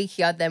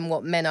freakier than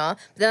what men are.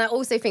 But then I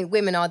also think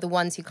women are the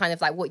ones who kind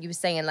of like what you were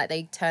saying, like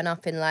they turn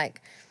up in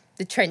like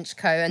the trench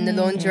coat and the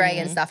lingerie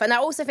and stuff. And I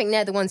also think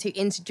they're the ones who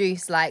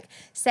introduce like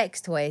sex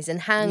toys and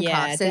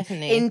handcuffs and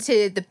definitely.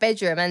 into the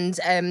bedroom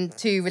and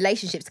to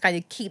relationships to kind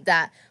of keep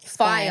that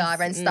fire Spice.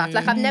 and stuff.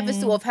 Like I've never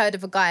sort of heard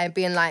of a guy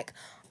being like,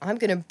 I'm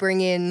gonna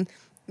bring in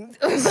God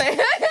damn.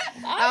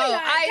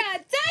 I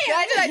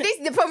don't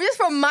know. Just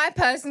from my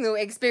personal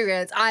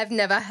experience, I've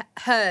never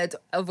heard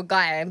of a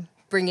guy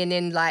bringing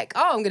in like,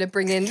 oh, I'm going to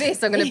bring in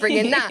this, I'm going to bring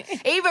in that.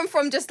 Even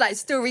from just like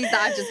stories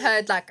that I've just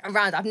heard like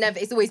around,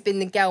 it's always been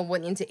the girl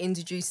wanting to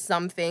introduce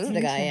something.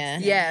 The guy, yeah.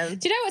 Yeah. Do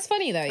you know what's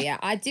funny though? Yeah,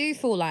 I do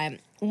feel like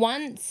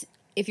once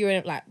if you're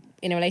in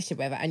a relationship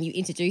with her and you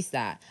introduce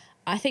that,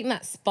 I think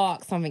that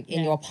sparks something in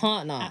Yeah. your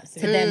partner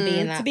Absolutely. to then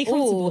being like, To be "Ooh,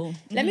 comfortable.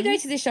 let me go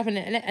to this shop and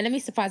let me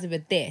surprise her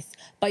with this."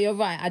 But you're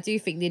right. I do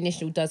think the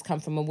initial does come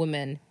from a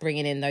woman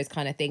bringing in those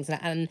kind of things.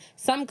 And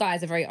some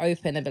guys are very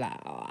open and be like,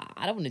 "Oh,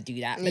 I don't want to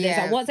do that." But it's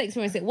Yeah. like once they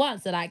experience it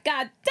once, they're like,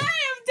 "God damn,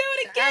 do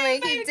it again." I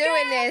mean, baby keep doing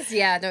girl." this.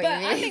 Yeah, I know But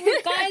what you I mean. think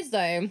with guys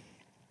though,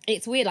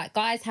 it's weird. Like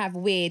guys have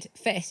weird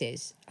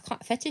fetishes. I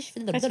can't fetish for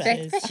the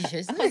Fetishes.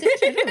 Fetishes.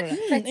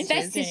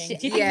 Interesting. Do you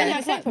think Yeah.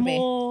 that's like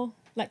more?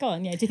 Like, go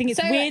on. Yeah. Do you think it's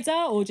So, weirder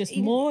or just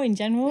more in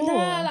general? No, or-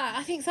 like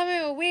I think some of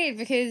it are weird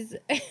because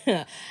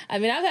I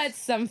mean I've heard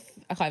some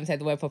I can't even say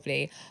the word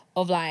properly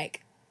of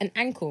like an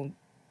ankle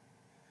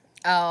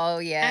Oh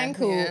yeah.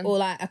 ankle or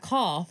like a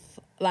calf.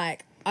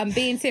 Like I'm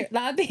being serious.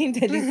 Like I'm being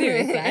deadly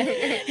serious.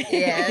 Like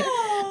Yeah.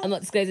 I'm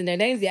not disclosing their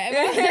names yet. But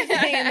I'm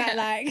saying that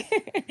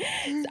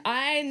like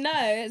I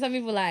know some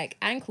people like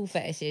ankle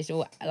fetishes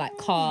or like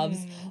calves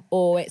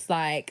or it's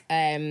like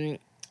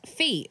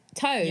feet,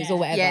 toes Yeah. or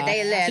whatever. Yeah,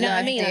 they Do you know what I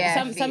like, mean? Like, yeah,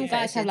 some feet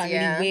guys have like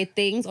fetishes, yeah. really weird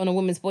things on a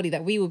woman's body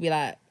that we would be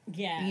like,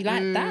 Yeah. you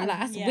like that? Like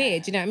that's Yeah.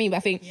 weird. Do you know what I mean? But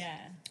I think Yeah.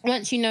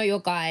 once you know your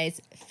guy's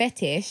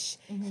fetish,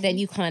 then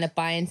you kind of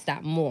buy into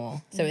that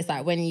more. So it's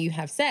like when you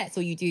have sex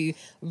or you do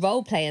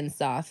role play and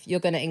stuff,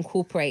 you're gonna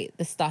incorporate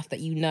the stuff that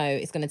you know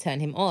is gonna turn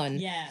him on.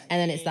 Yeah. And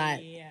then it's yeah,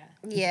 like yeah.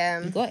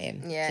 Yeah. you got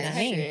him. Yeah, Do you know what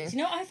I it's mean? true. Do you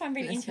know what I find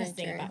really That's very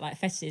interesting true. about like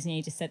fetishes? And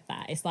you just said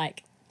that it's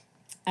like,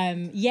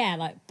 yeah,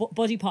 like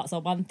body parts are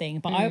one thing,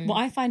 but what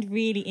I find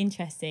really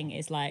interesting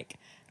is like,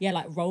 yeah,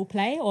 like role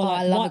play or Oh,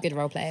 like I love what- a good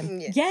role play.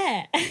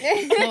 Yeah. No,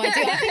 I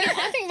do.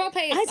 I think role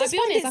play is, I I'll just be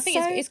find honest, it I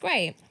think so- it's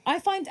great. I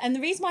find, and the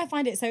reason why I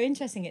find it so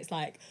interesting, it's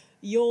like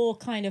you're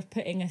kind of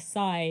putting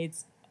aside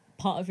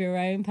part of your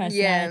own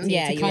personality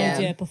Yeah, to kind yeah. of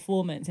do a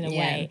performance in a Yeah.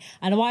 way.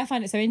 And why I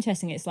find it so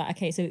interesting, it's like,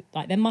 okay, so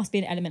like there must be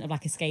an element of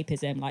like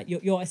escapism, like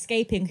you're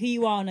escaping who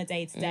you are on a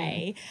day to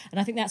day. And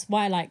I think that's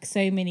why like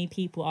so many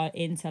people are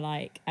into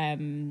like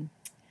I'm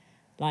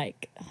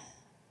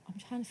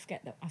trying to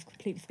forget that I've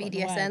completely forgotten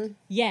the BDSM? word.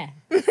 Yeah.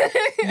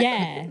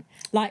 Yeah.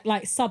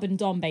 Like sub and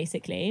dom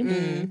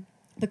basically.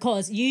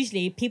 Because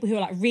usually people who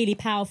are like really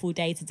powerful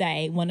day to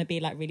day want to be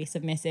like really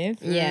submissive.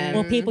 Yeah.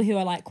 Or people who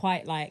are like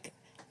quite like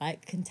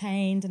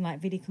contained and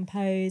like really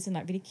composed and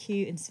like really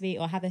cute and sweet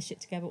or have their shit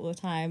together all the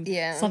time.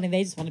 Yeah. Suddenly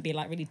they just want to be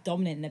like really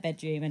dominant in their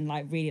bedroom and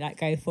like really like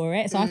go for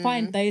it. So I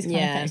find those kind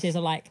Yeah. of fetishes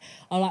are like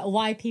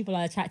why people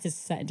are attracted to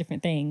certain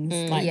different things.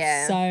 Like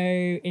Yeah. so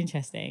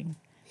interesting.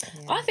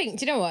 I think,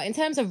 do you know what? In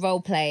terms of role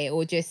play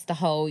or just the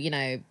whole, you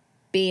know,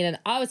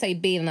 I would say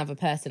being another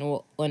person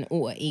or an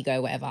alter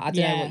ego, whatever. I don't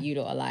know Yeah. what you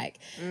lot are like.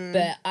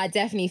 But I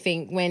definitely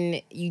think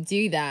when you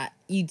do that,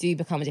 you do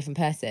become a different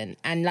person.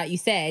 And like you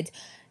said,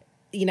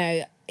 you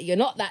know, you're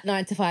not that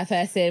 9 to 5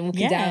 person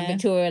walking down Yeah.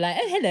 Victoria like,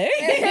 oh, hello.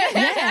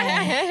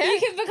 Yeah. You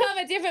can become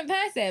a different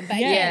person. But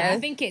Yeah. yeah, I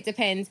think it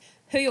depends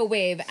who you're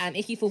with and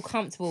if you feel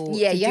comfortable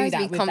Yeah, to you do have to that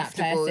be with that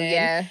comfortable, person.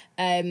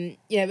 yeah.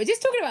 You know, but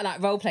just talking about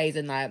like role plays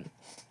and like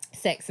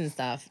sex and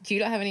stuff, do you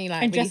not have any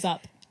like And really- dress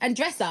up. and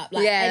dress up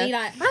like Yeah. any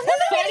like I've never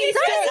really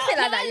done story- anything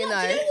like that, I you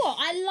love- know. Do you know what?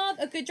 I love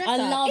a good dress I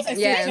up. love it's a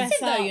good expensive dress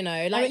though, up. you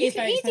know. Oh, Like it you is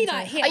can very easily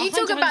like expensive. hit Are you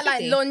talking about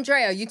like 150.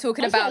 lingerie? Are you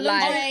talking I'm about talking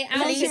like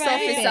lingerie, police lingerie,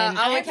 officer? everything,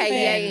 Oh, okay,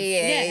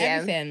 yeah.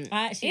 everything.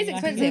 I actually It's like a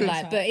expensive, good like,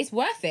 dress but up. it's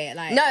worth it.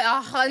 Like No,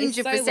 It's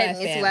so 100%. worth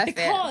It's it. worth it.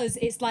 Because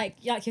it's like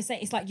you're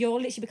saying, it's like you're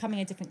literally becoming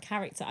a different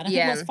character. And I think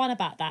Yeah. what's fun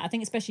about that, I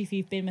think especially if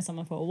you've been with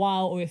someone for a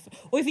while, or if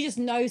you just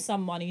know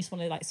someone and you just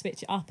want to like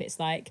switch it up, it's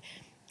like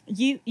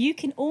you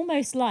can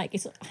almost like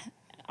it's.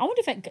 I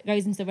wonder if it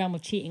goes into the realm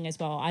of cheating as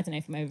well. I don't know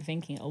if I'm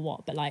overthinking it or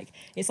what, but like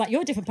it's like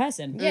you're a different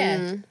person.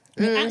 yeah,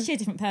 You're actually a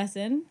different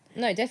person,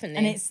 no, definitely.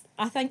 and it's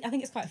I think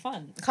it's quite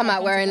fun. It's Come quite out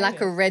fun to wearing play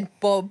like a with. red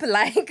bob,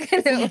 like.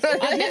 I've never done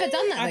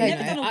that. I've though,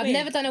 never done a I've wig.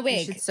 never done a You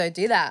wig. should so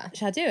do that.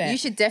 Should I do it? You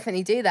should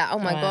definitely do that. Oh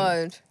my Right.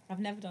 god. I've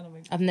never done a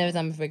wig. I've never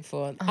done a wig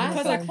before.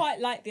 Because I fun. quite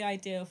like the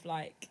idea of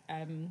like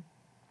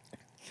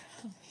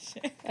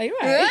shit. Are you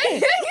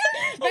right?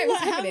 I'm what's like,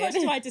 how happening? much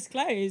do I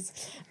disclose?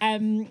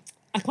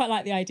 I quite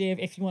like the idea of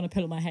if you want to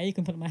pull my hair, you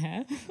can pull my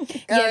hair. Yeah,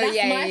 Oh, that's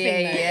yeah, my yeah,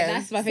 thing. Though. yeah.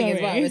 That's my thing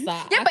as well. Sorry. It's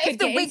like, Yeah, I but could if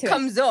the get wig into it.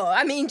 comes off,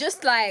 I mean,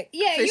 just like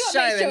Yeah, for you gotta show,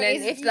 make sure and then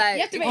it's, if like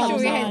you have to make comes sure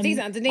your on. hair's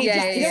decent underneath.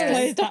 Yeah, just, yeah.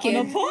 Close that on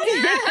a pod.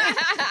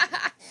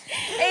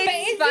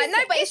 it's fine. No,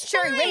 but it's true.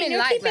 fine. Women You're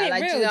like keeping that. it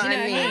Like, do real, you know do what you I know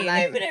what I mean? mean?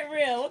 Like, Keeping it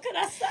real. What can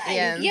I say?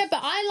 Yeah. Yeah, but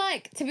I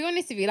like, to be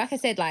honest with you, like I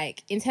said,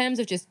 like in terms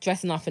of just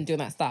dressing up and doing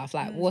that stuff,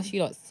 like what's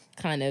you lot's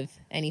kind of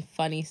any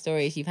funny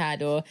stories you've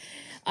had, or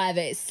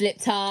either it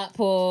slipped up,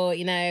 or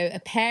you know a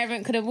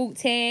parent could have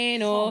walked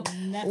in, or Oh,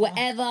 never.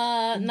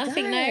 whatever.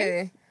 Nothing,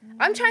 no.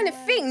 I'm trying to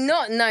think.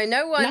 No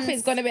one.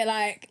 Nothing's gonna be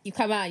like you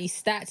come out and you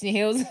stacked in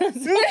your heels.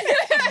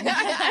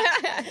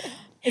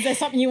 Is there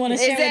something you want to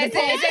Is share there, with the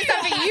pod? is there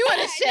something you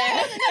want to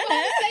share?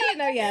 I'm saying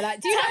though, yeah,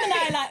 like do you have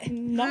Haven't I like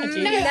not a No,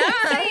 G?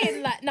 I'm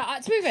saying like no.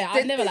 To be fair,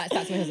 I've never like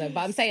stacked my heels though, but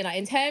I'm saying like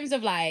in terms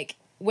of like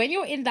when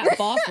you're in that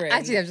bathroom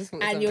Actually, I've just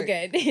thought of and you're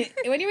something.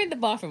 good when you're in the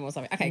bathroom or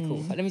something. Okay, cool.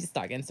 But let me just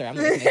start again. Sorry, I'm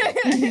not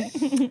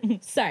listening.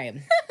 So,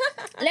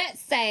 let's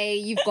say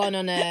you've gone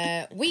on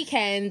a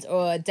weekend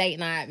or a date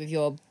night with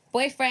your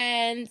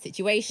boyfriend,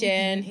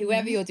 situation,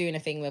 whoever you're doing a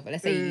thing with, but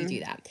let's say you do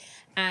that.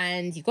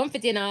 And you've gone for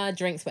dinner,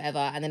 drinks, whatever,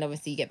 and then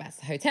obviously you get back to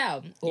the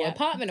hotel or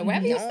apartment or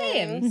wherever you're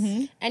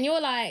staying. And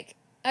you're like,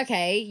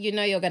 okay, you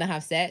know you're going to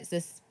have sex.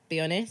 Let's be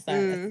honest.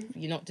 Like,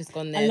 you're not just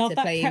gone there to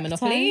play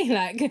Monopoly. Time.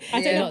 Like,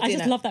 I don't know. I just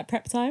that. love that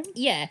prep time.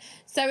 Yeah.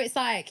 So it's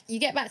like, you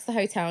get back to the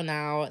hotel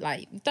now,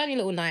 like, you've done your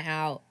little night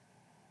out,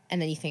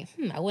 and then you think,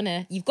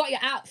 you've got your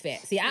outfit.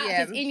 So your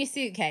outfit's in your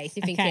suitcase.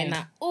 You're thinking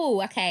like,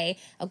 oh, okay,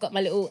 I've got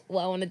my little,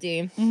 what I want to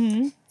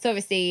do. So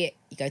obviously,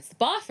 you go to the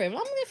bathroom.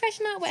 I'm going to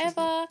freshen up,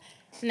 whatever.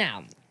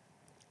 Now,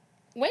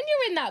 when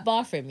you're in that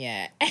bathroom,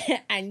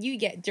 and you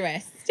get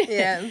dressed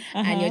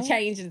and you're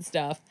changed and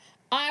stuff,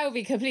 I will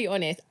be completely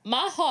honest,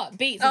 my heart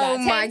beats about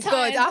 10 times.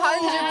 100%.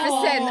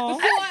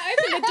 Before I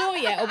open the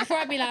door or before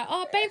I be like,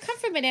 oh, babe, come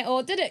for a minute,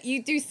 or did it?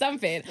 You do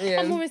something.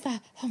 I'm always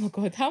like, oh my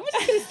God, how much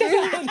is going to step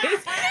out on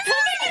this?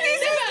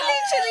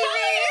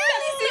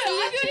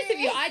 I'll be honest with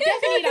you, I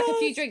definitely need like a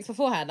few drinks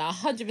beforehand, like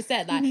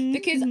 100%, like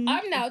because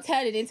I'm now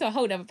turning into a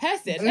whole other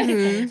person.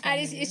 And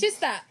it's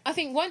just that I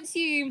think once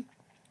you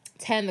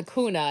turn the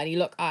corner and you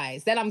look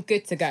eyes, then I'm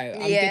good to go. I'm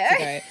good to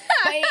go.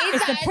 But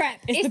It's the prep.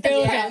 It's the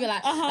build up. You're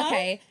like,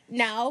 okay,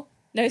 now,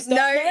 no, stop.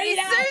 No, Ready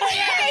it's now. so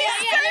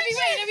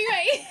Let me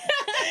wait.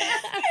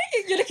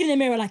 You're looking in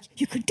the mirror like,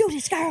 you can do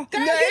this, girl.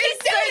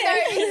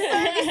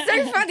 It's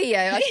so funny,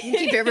 I can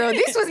keep it real.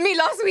 This was me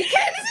last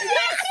weekend.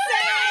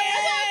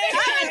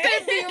 I'm going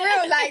to be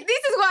real. Like, this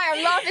is why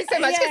I'm laughing so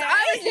much, because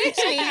I was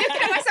literally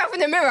looking at myself in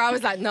the mirror. I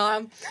was like, no. I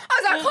was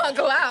like, I can't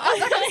go out. I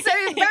was like, I'm so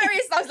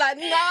embarrassed. I was like,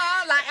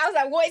 nah. Like, I was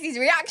like, what is his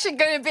reaction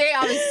going to be?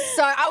 I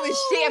was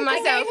shitting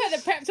myself. I gave her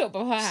the prep talk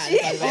beforehand.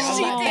 By the way. I was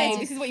like, did. hey,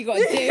 this is what you got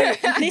to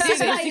do. This is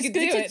why you it's can good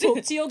do to it.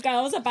 talk to your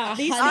girls about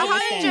these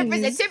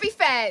 100%. To be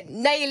fair,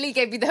 Naily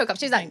gave me the hookup.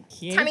 She was like,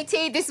 Thank you. Tammy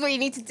T, this is what you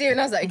need to do. And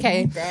I was like,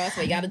 okay. Girl, that's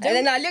what you got to do. And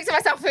then I looked at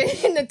myself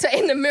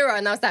in the mirror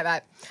and I was like,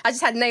 right. I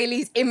just had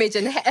Naily's image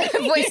and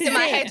voice in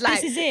my head.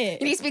 Like, This is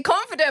it. you need to be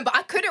confident, but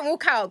I couldn't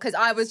walk out because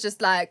I was just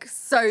like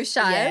so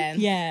shy.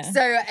 Yeah.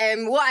 So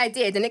what I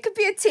did, and it could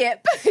be a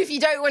tip if you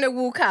don't want to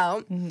walk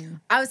out,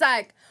 I was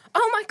like,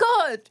 oh my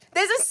God,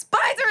 there's a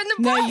spider in the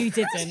No, bathroom. you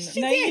didn't.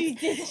 She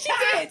did.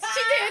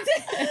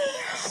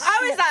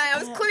 I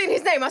was calling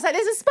his name. I was like,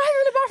 there's a spider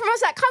in the bathroom. I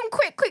was like, come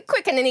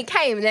quick. And then he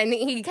came. And then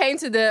he came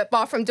to the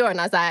bathroom door and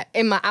I was like,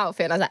 in my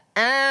outfit. And I was like,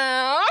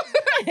 ow.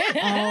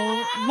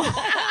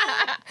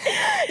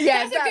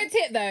 Yeah, That's a good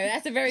tip, though.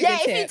 That's a very yeah,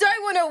 good tip. if you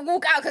don't want to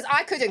walk out, because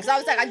I couldn't, because I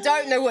was like, I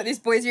don't know what this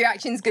boy's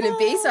reaction is going to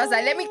be. So I was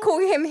like, let me call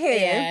him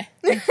here.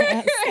 Yeah.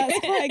 That's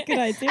quite a good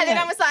idea. And then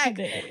I was like,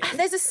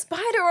 there's a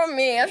spider on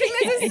me. I think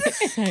there's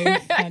It's so funny.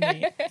 Find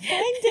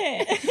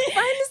it.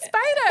 find the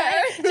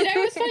spider. Do you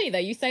know what's funny though?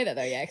 You say that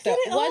though, yeah. So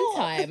it one off.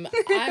 time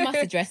I must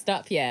have dressed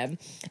up,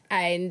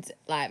 and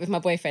like with my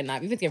boyfriend,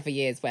 like we've been together for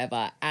years,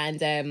 whatever,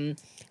 and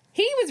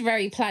he was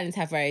very planning to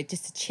have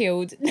just a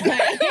chilled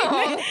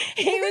night.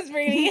 He was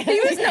really. He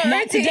was not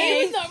ready. today.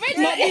 He was not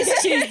ready. Not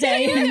this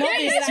Tuesday. He was Not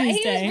ready. this Like, he was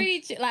Tuesday.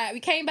 really like we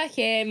came back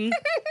in.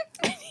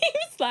 And he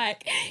was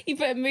like, he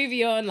put a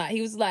movie on. Like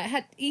he was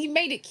like, he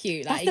made it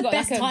cute. Like That's he the got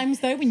best like a, times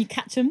though when you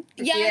catch them.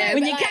 Yeah, Yeah. no,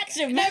 When but you like, catch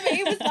 'em. No, but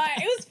it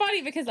was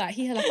funny because like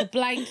he had like a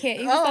blanket.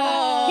 He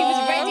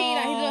was ready.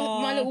 Like he had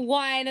like, my little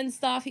wine and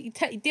stuff. He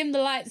dimmed the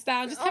lights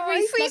down. Just Oh, I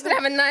every thought you was going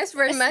to have a nice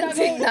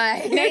romantic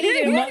night. No, he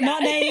didn't want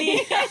Not that. Nelly.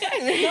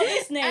 Not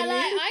this And Nelly.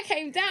 like I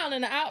came down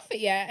in an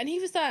outfit, and he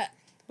was like,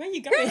 Where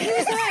you going? he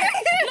was like,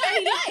 no,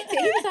 he liked it.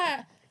 He was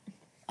like,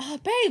 oh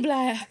babe,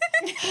 like,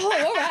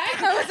 oh all right.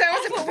 I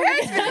wasn't prepared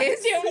for this.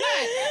 Still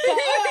nice. But, all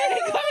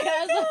right,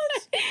 I was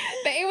like-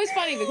 but it was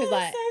funny because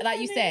like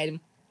you said,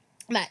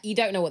 like you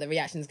don't know what the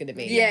reaction's gonna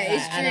be. Yeah, Like,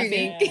 it's and I true.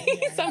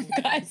 think Yeah. some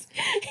guys,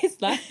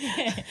 it's like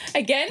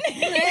again.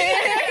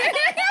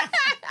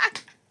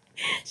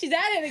 She's at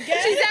it again.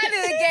 She's at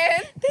it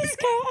again. This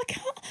girl,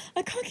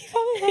 I can't keep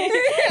up with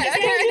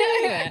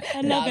her.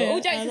 I love it. All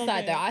jokes I love aside,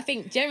 it. though, I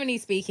think generally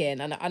speaking,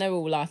 and I know we're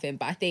all laughing,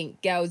 but I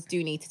think girls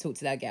do need to talk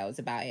to their girls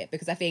about it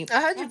because I think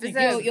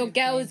 100%. your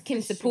girls can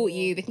For support sure.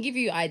 you. They can give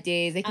you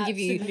ideas. They can give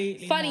you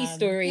Absolutely, funny man.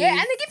 stories. Yeah, and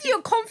they give you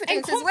a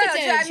confidence as well. Do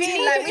you know what I confidence.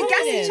 mean? You Like, need we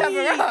gas each other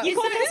up. You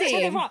can't Exactly.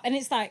 each other up, and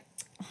it's like.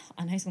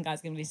 I know some guys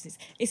are going to listen to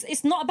this.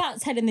 It's not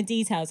about telling the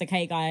details,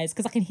 okay, guys,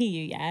 because I can hear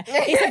you, yeah?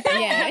 It's about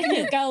Yeah. having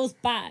your girls'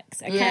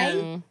 backs, okay?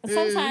 Yeah. And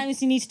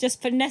sometimes you need to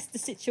just finesse the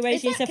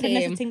situation, Exactly. so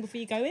finesse the thing before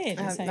you go in.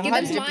 So, no, Give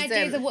them some 100%.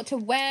 ideas of what to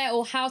wear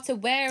or how to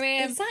wear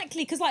it.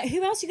 exactly, because like,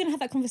 who else are you going to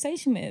have that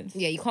conversation with?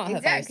 Yeah, you can't have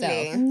Exactly.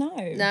 that No.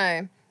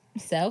 No.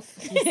 yourself. Self.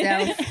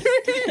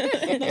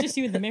 Not just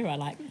you in the mirror,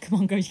 like, come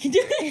on, girl, you can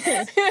do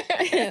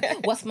this.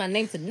 What's my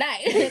name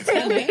tonight?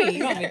 Tell me.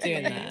 You can't be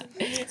doing that.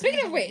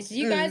 Speaking of which, do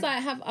you guys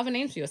like have other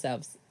names for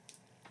yourselves?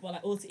 Well,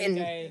 like, alter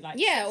ego, like.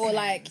 Yeah, or sex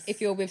like names. if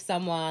you're with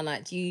someone,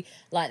 like do you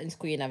like them to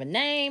call you another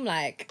name?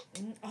 Like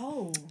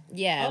Oh.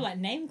 yeah. Oh, like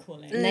name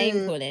calling.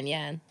 name calling,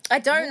 yeah. I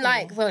don't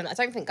like, well, I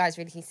don't think guys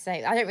really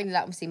say, I don't really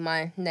like, obviously,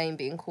 my name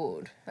being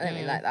called. I don't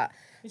really like that.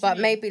 But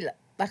mean? maybe,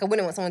 like, I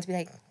wouldn't want someone to be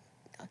like,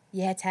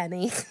 yeah,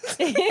 Tammy.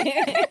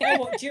 Oh,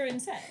 what, during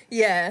sex?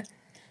 Yeah.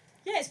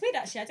 Yeah, it's weird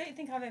actually. I don't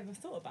think I've ever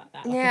thought about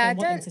that. Like, Yeah, I if I'm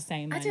wanting don't. to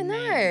say my I don't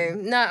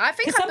name. know. No, I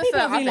think Because I some people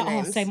prefer are really other like,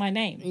 names. oh, say my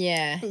name.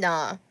 Yeah.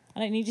 Nah. I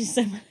don't need you to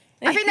say my name.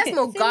 I think that's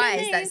more Say my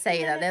guys name, that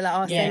say that. They're like,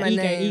 oh, Yeah, say my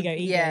ego, name. ego.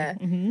 Yeah.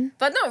 Mm-hmm.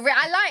 But not really.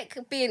 I like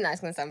being nice.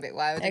 It's going to sound a bit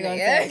wild. Go Isn't on, it?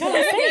 say Yeah? it. Come on,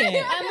 say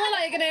it. I'm more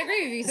like gonna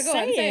agree with you. So go Say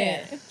on, say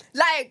it. it.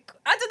 Like,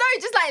 I don't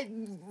know, just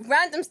like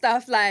random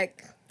stuff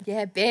like,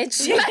 yeah, bitch.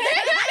 Say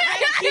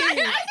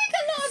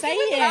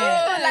it.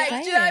 Oh, like, Say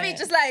do you know what I mean? it.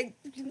 Just like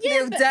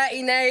little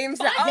dirty names.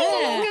 Like, I think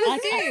oh,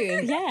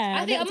 women do. Yeah,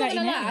 I think I'm not dirty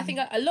gonna lie. name. I think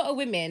a lot of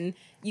women,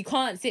 you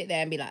can't sit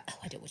there and be like, oh,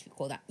 I don't know what you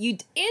call that. You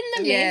in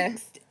the Yeah.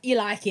 mix, you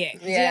like it.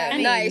 Do you Yeah. know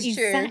what No, I mean? it's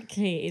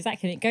true.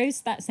 Exactly. It goes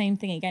to that same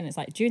thing again. It's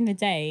like during the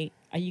day,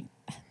 are you?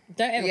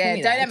 Don't ever yeah, call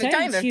me don't that.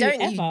 ever,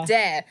 don't you ever.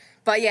 dare.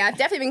 But yeah, I've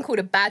definitely been called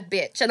a bad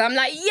bitch, and I'm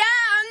like, yeah,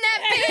 I'm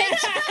that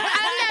bitch.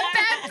 I'm that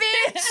bad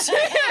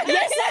bitch.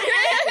 Yes,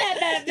 I am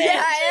that bitch.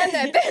 Yeah, I am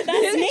that bitch.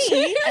 That's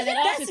me. And then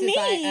That's afterwards it's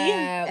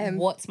me. like,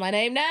 what's my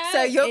name now?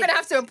 So you're gonna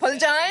have to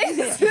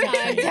apologize.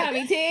 I'm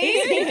Tammy T.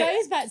 It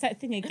goes back to that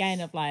thing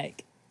again of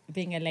like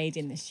being a lady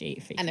in the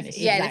street, freaking And the if-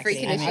 street. Yeah, the exactly.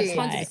 freaking the And street. it's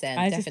like, 100%,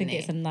 I just think definitely.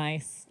 it's a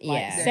nice, Yeah.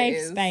 like, It safe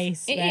is.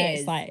 space It where is.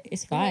 it's like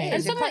it's It fine. is.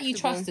 And someone that you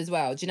comfortable. trust as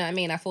well. Do you know what I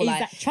mean? I feel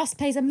like Trust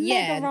plays a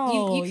mega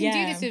role. you can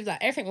yeah. do this with like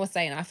everything we're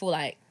saying. I feel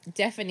like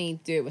definitely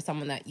do it with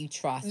someone that you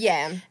trust.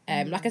 Yeah.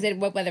 Like I said,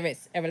 whether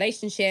it's a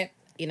relationship,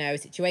 you know, a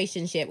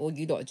situationship, or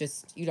you don't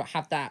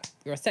have that.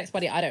 You're a sex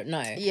buddy. I don't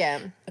know. Yeah.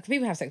 Like,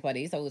 people have sex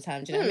buddies all the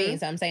time. Do you know what I mean?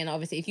 So I'm saying,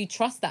 obviously, if you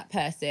trust that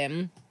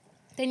person,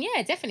 then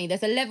yeah, definitely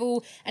there's a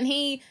level, and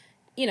he,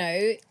 you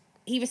know,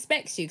 he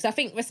respects you, because I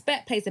think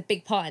respect plays a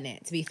big part in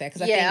it. To be fair,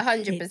 because Yeah, I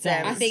think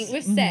 100%. I think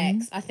with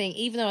sex, I think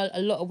even though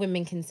a lot of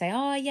women can say,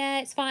 oh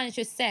yeah, it's fine, it's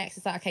just sex,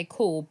 it's like, okay,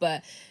 cool,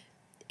 but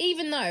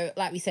even though,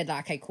 like we said,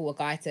 like, okay, cool, a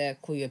guy to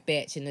call you a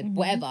bitch and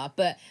whatever,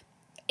 but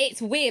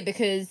it's weird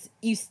because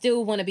you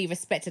still want to be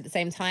respected at the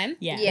same time.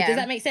 Yeah. Yeah. Does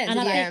that make sense? And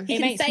It's yeah. like, he it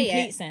can makes say complete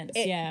it, sense,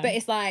 it- yeah. But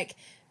it's like,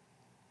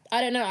 I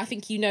don't know. I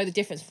think you know the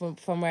difference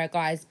from where a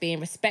guy's being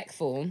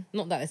respectful.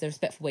 Not that there's a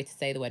respectful way to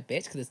say the word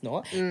bitch, because it's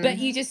not. But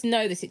you just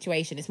know the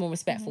situation. It's more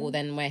respectful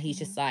than where he's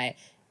just like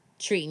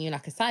treating you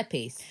like a side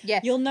piece.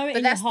 Yeah. You'll know it But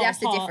in that's your heart that's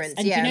of the hearts. difference.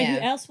 And Yeah. do you know who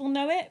Yeah. else will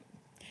know it?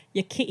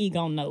 Your kitty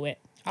gonna know it.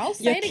 I'll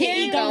say Your it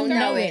kitty again. gonna girl,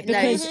 know no, it no,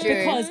 because it's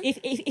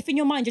true. if in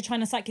your mind you're trying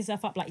to psych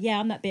yourself up like, yeah,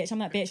 I'm that bitch,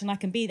 and I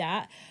can be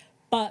that,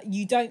 but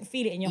you don't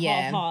feel it in your heart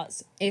Yeah. of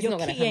hearts, It's your not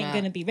gonna kitty come ain't out.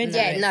 gonna be ready. No,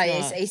 Yeah, it's no,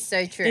 not. it's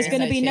so true. There's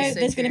gonna so be true. no So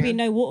there's gonna be true.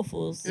 no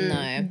waterfalls.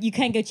 No. You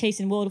can't go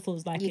chasing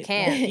waterfalls like You it.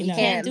 can't. You You know?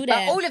 can't do But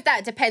that. all of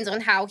that depends on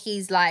how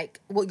he's like,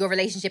 what your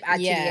relationship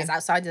actually Yeah. is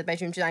outside of the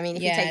bedroom. Do you know what I mean?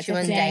 If Yeah, he takes you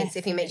on definitely. dates,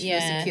 if he makes you feel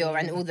Yeah. secure,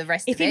 and all the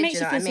rest If of it. he makes do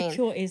you you know feel what I mean?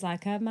 secure, is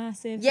like a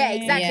massive Yeah,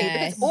 thing. exactly. Yeah,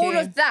 because it's all true.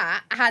 of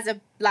that has a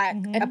like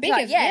A bigger-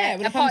 like, yeah,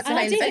 when a it part comes to to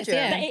play in the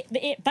relationships,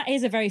 bedroom. yeah. That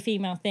is a very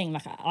female thing.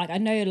 Like I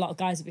know a lot of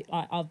guys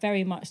are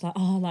very much like,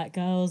 oh, like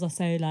girls are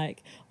so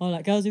like, oh,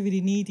 like girls are really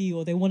needy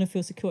or they want to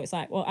feel secure. It's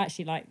like, well,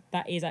 actually, like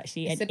that is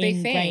actually It's an a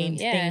big thing, ingrained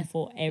yeah. thing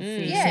for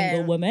every Yeah.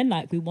 single woman.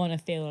 Like we want to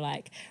feel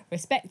like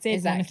respected, want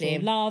to Exactly.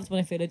 feel loved,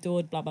 want to feel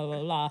adored, blah blah blah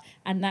blah.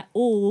 And that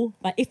all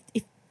like if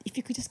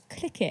you could just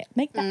click it,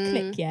 make that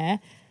click, yeah.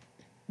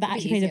 That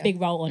actually plays a easier.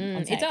 big role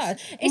on sex. It does.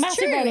 It's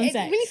Massive true. role on When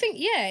sex. you think,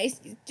 yeah, it's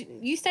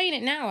you saying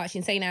it now actually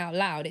and saying it out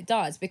loud, it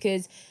does,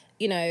 because,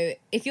 you know,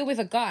 if you're with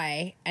a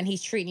guy and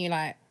he's treating you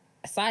like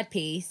a side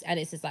piece, and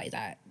it's just like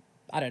that,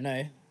 I don't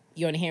know,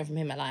 you're only hearing from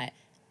him at like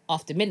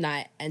after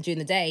midnight, and during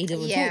the day he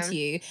doesn't Yeah. talk to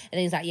you, and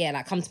then he's like, yeah,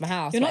 like come to my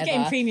house. You're not whatever.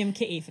 getting premium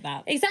kitty for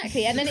that.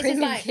 Exactly, and then it's just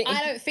Premium like, kitty.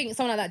 I don't think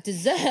someone like that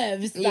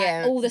deserves like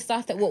Yeah. all the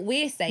stuff that what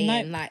we're saying.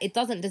 Nope. Like, it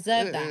doesn't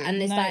deserve that.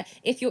 And it's Nope. like,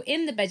 if you're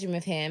in the bedroom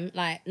with him,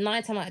 like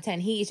 9 times out of 10,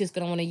 he is just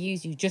gonna want to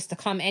use you just to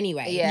come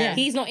anyway. Yeah. Yeah.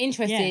 He's not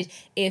interested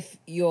if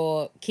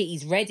your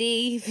kitty's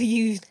ready for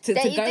you to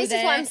This go is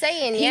there. what I'm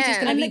saying, He's yeah. just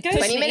gonna And be it goes-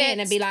 pushing 20 it in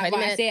and be like, 20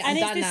 right, that's it, I'm And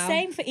it's done the now.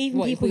 same for even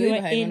What, people you who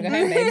call are Uber home, in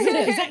wanna go home,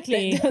 babes?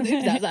 exactly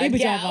That's like, Uber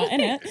get out.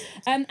 driver,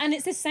 innit? And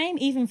it's the same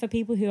even for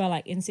people who are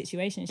like in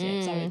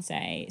situationships. I would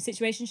say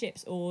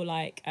situationships or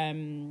like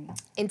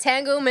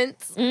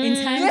Entanglements.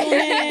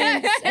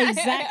 entanglements.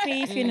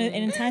 Exactly, if you're in an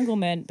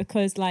entanglement,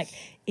 because like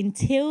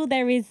until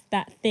there is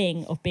that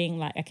thing of being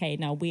like, okay,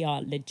 now we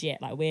are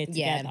legit, like we're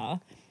Yeah. together.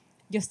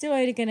 You're still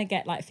only gonna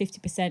get like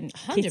 50%.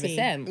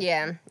 100%.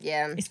 Yeah,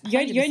 yeah.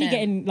 You're only 100%.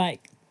 getting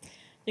like.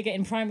 You're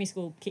getting primary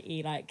school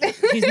kitty, like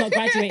who's not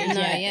graduated No,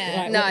 yet.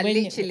 yeah. Like, No, when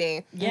you-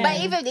 literally. Yeah.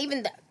 But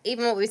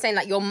even what we were saying,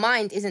 like your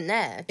mind isn't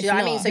there. Do you It's know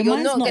what I mean? not. So Your you're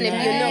mind's not not gonna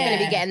there. you're not gonna Yeah.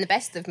 be getting the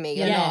best of me.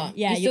 You're Yeah. not.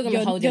 You're still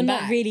gonna hold you're him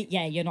not back. really,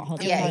 yeah, you're not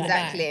holding Yeah, him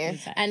back.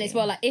 exactly. And as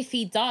well, like, if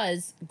he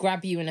does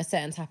grab you in a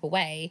certain type of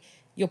way,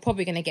 you're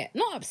probably gonna get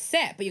not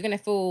upset, but you're gonna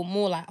feel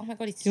more like, oh my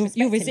god, he's You'll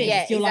disrespecting resist. me.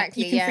 Yeah, You're like,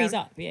 exactly, you can yeah. freeze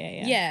up. Yeah.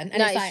 Yeah, and No,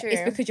 it's it's like,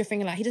 it's true. because you're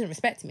thinking like, he doesn't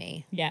respect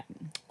me. Yeah.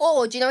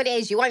 Or do you know what it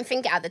is? You won't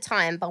think it at the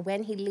time, but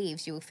when he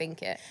leaves, you will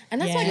think it.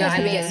 And that's why Yeah. girls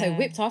can Yeah. get so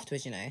whipped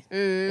afterwards, you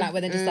know? Like,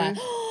 where they're just like,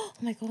 oh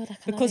my god, I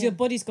can't. Because your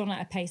body's gone at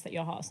a pace that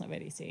your heart's not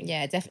ready to.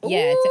 Yeah, definitely.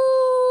 Yeah.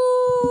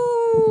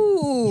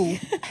 Ooh.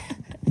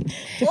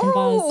 Different Ooh,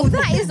 bars.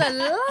 that is a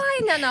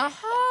line and a half.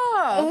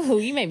 Oh,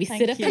 you made me Thank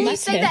sit up you. in Can my you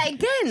say chair. that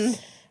again?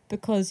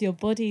 Because your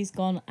body's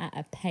gone at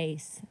a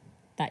pace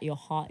that your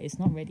heart is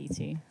not ready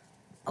to.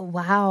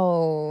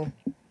 Wow.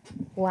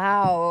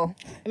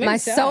 made My me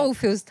sit soul up.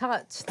 feels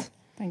touched.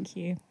 Thank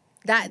you.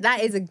 That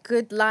is a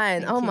good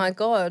line. Thank Oh you. my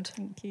God.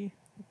 Thank you.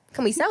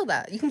 Can we sell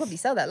that? You can probably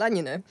sell that line,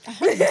 you know.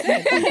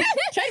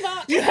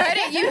 Trademark. You heard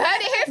it here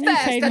first on the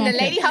trademark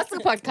Lady it. Hustle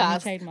Let me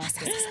podcast. trademark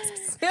it.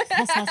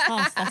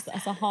 Huss.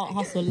 That's a heart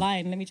hustle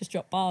line. Let me just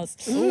drop bars.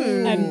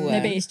 No,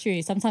 but it's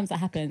true. Sometimes that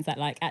happens that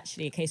like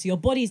actually, okay, so your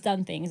body's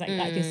done things like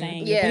you're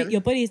saying. Yeah.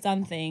 Your body's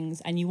done things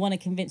and you want to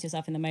convince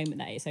yourself in the moment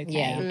that it's okay.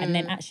 Yeah. And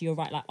then actually you're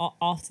right, like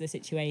after the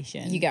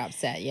situation. You get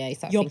upset, yeah. You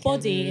start your thinking,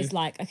 body is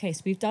like, okay,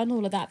 so we've done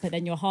all of that, but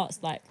then your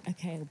heart's like,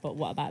 okay, but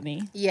what about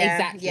me? Yeah,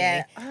 Exactly.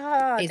 Yeah.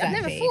 Oh, I've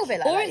never thought of it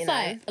like or that. it's you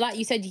know? like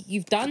you said,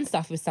 you've done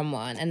stuff with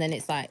someone, and then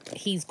it's like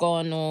he's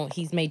gone or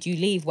he's made you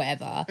leave,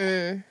 whatever.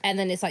 And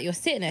then it's like you're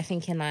sitting there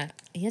thinking like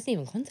he hasn't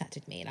even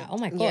contacted me. Like, oh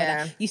my god!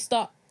 Yeah. Like, you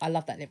start. I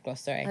love that lip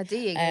gloss. Sorry. I do,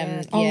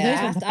 yeah. Oh, yeah, those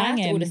I ones have, are I have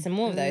to banging. order some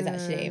more of those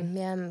actually.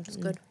 Yeah, it's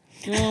good.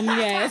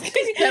 Yeah.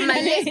 But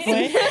my lips,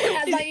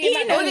 It's like, you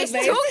like, all this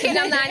talking,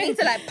 I'm like, I need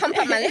to like pump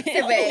up my lips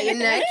a bit, you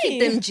know,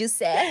 keep them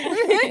juicy.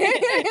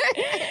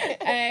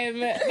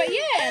 But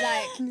yeah,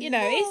 like, you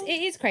know,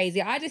 it is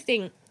crazy. I just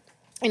think,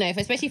 you know,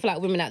 especially for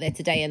like women out there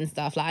today and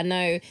stuff, like I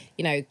know,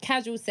 you know,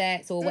 casual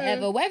sex or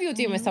whatever you're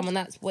doing with someone,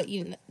 that's what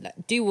you like,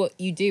 do what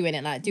you do in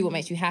it, like do what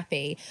makes you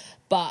happy.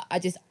 But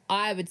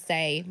I would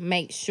say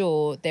make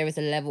sure there is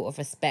a level of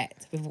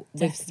respect with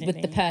the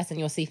Definitely. person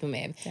you're sleeping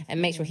with,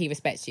 and make sure he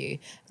respects you.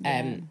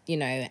 You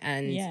know,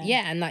 and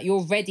Yeah. and like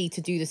you're ready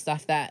to do the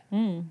stuff that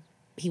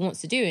he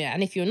wants to do,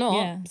 and if you're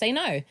not, say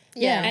no.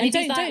 Yeah. And if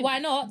he's don't- like, why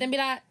not? Then be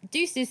like,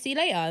 deuces, see you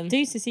later.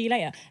 Deuces, to see you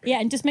later. Yeah,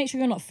 and just make sure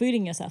you're not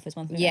fooling yourself is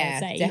one thing I Yeah, would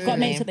say. You've got to definitely.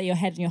 make sure that your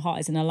head and your heart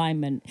is in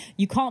alignment.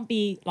 You can't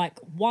be like,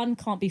 one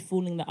can't be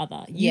fooling the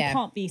other. You Yeah.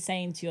 can't be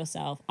saying to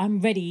yourself,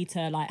 I'm ready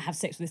to like have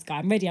sex with this guy.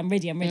 I'm ready.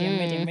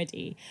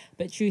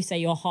 But true say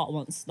your heart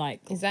wants like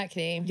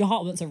Exactly. your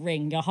heart wants a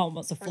ring, your heart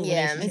wants a full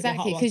Yeah, relationship.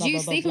 exactly, your heart 'cause wants you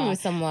blah, blah, sleeping blah,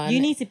 with blah. someone- You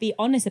need to be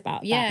honest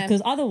about Yeah. that,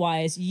 because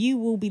otherwise you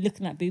will be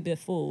looking at Booby the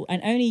Fool, and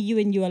only you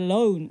and you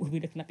alone will be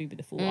looking at Booby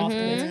the Fool Mm-hmm.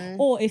 afterwards.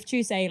 Or if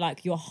true say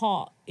like your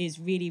heart is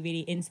really,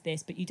 really into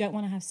this, but you don't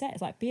want to have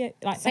sex, like Say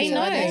say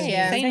no.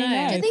 Yeah. Say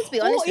no. Just need to be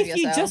honest or with if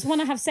you yourself. just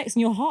want to have sex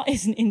and your heart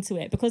isn't into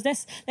it, because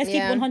let's keep it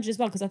Yeah. 100 as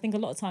well, because I think a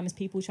lot of times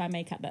people try and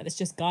make out that it's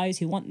just guys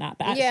who want that,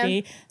 but Yeah.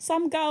 actually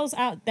some girls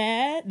out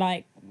there,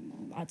 like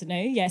I don't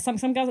know, yeah, some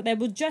girls out there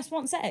will just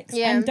want sex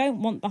Yeah. and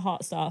don't want the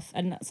heart stuff,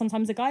 and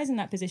sometimes the guys in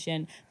that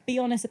position, be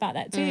honest about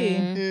that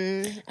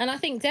too. And I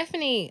think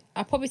definitely,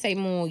 I'd probably say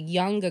more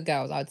younger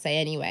girls, I would say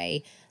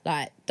anyway,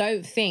 like,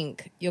 don't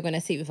think you're going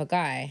to sleep with a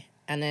guy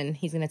and then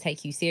he's going to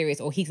take you serious,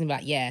 or he's going to be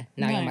like, yeah,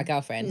 now No. you're my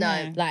girlfriend.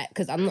 No. Like,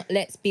 because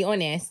let's be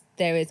honest,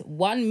 there is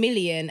 1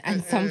 million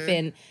and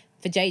something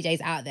for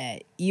JJs out there.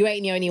 You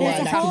ain't the only There's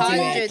one a that whole can do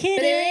lot it. of kidding.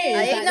 But there is.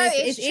 Like, No, there's-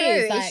 it's it true.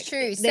 is, It's like,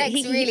 true. that Sex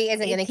really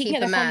isn't going to he keep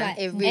can a get from, man. like,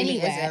 It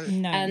really anywhere.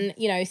 isn't. No. And,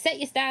 you know, set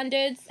your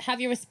standards,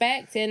 have your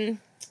respect, and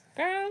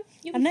girl,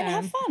 you'll And be then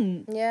fine. have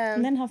fun. Yeah.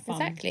 And then have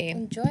fun. Exactly.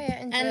 Enjoy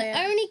it. Enjoy And it.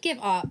 only give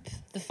up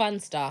the fun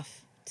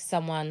stuff to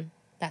someone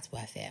that's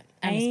worth it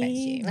and respects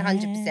you.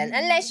 100%.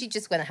 Unless you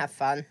just want to have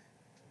fun.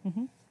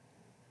 Mm-hmm.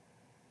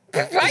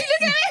 Right, look at it.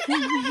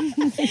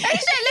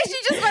 Unless you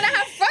just want to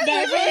have fun with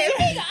him.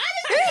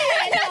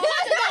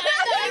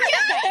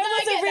 There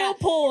was a real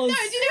pause. No,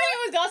 do you know what it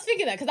was? I was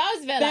thinking that because I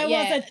was very There like,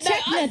 yeah. was a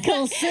technical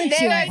There was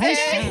situation. a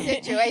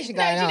situation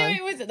No, going do you know on. what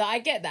it was? That I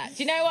get that.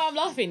 Do you know why I'm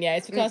laughing? Yeah,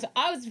 it's because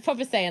I was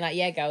probably saying like,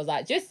 yeah, girls,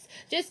 like just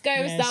go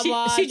with Yeah,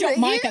 someone. she dropped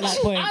mic at that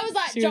point. I was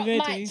like, She drop really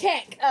mic, did.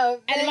 check. Oh,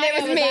 And then and my it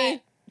girl was was me.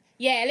 like,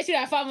 yeah, let's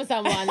have fun with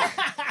someone.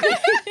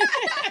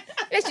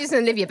 Let's just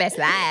live your best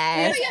life.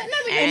 No,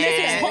 but Unless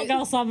yeah. it's hot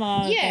girl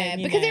summer. Yeah,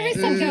 then, because there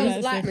is some girls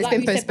that's like different. It's like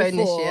been we said postponed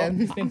this before. year.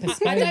 It's been I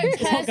postponed. don't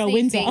It's hot girl personally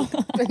winter.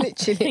 think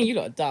Literally. you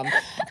lot are dumb.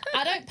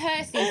 I don't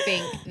personally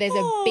think there's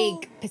a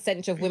big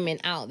percentage of women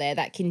out there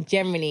that can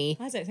generally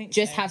I don't think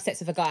just so. have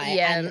sex with a guy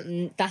Yeah.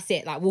 and that's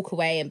it, like walk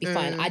away and be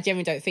fine. I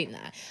generally don't think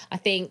that. I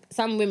think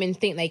some women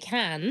think they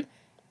can,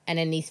 and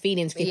then these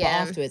feelings creep up Yeah.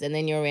 afterwards, and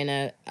then you're in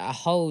a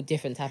whole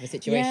different type of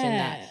situation Yeah.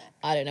 that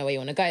I don't know where you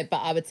want to go. But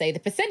I would say the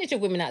percentage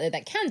of women out there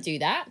that can do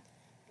that,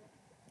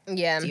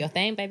 Yeah. do your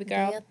thing, baby Do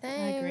girl. your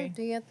thing. agree.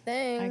 Do your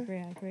thing. I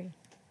agree.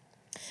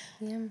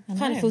 Yeah. I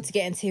Kind of know. feel to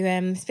get into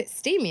it's a bit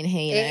steamy in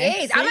here, you know.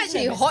 It is. I'm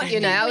actually hot, you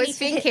know. I was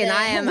thinking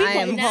I am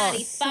hot.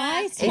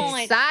 Excited.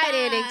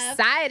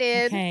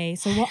 Okay,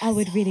 so what I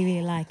would really,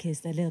 really like is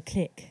the little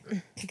click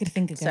of the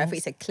finger, girls. Sorry if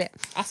it's a clip.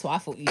 That's what I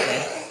thought you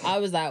said. I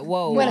was like,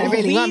 whoa. What I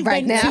really We want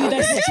right went now. to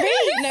the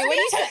street. No, when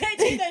you said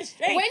to the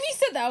street. when you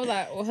said that, I was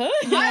like, huh? I was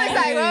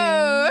like, I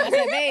whoa.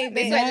 said, babe,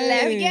 This babe, went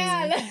left. baby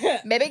girl.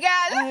 Baby girl.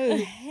 Oh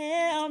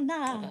hell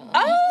no!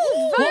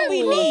 Oh, What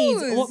we need,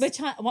 fools.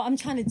 what I'm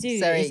trying to do.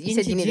 Sorry, is you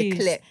said you need a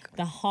introduce click.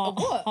 The heart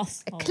what?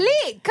 hustle.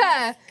 Click.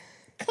 Click,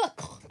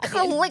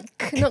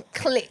 not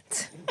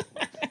clit.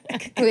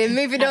 We're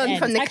moving on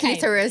from the Okay.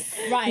 clitoris.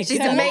 Right, She's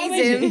so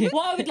amazing.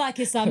 What I would like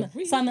is some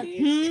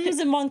hmms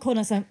in one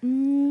corner, some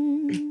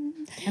and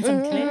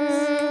some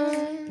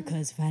clicks. Because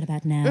because right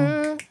about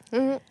now,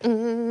 we're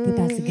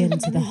about to get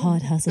into the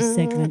Hard Hustle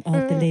segment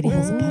of the Lady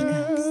Hustle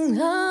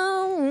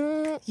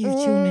podcast. You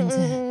tune into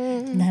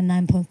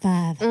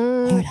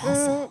 99.5 Hard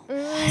Hustle. Do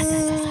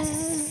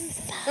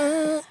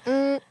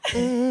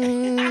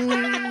you know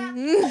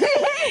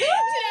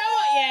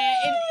what? Yeah,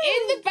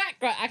 in the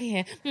background, I can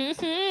hear. She really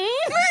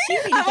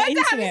I got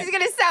wonder how into this is it.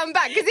 going to sound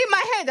back, because in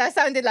my head I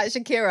sounded like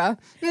Shakira.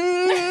 Where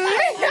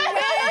did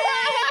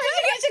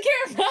you get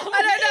Shakira from?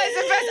 I don't know, it's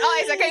the first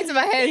artist that came to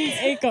my head.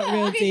 It got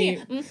real I can hear.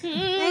 deep.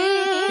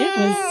 It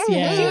was,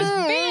 yeah. She was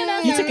being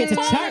on You took it to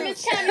the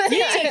church.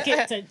 You took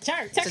it to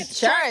church. To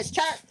church.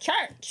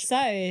 Church.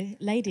 So,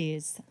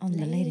 ladies, on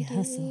the Lady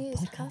Hustle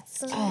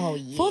podcast. Oh,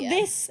 yeah. For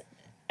this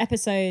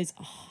episode's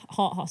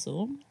Heart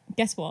Hustle,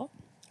 guess what?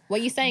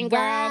 What you saying, girl?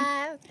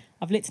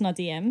 I've looked in our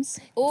DMs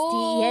Ooh.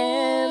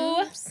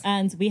 DMs.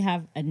 and we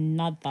have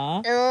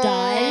another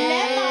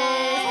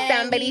Dilemma.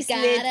 Somebody We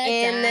slid got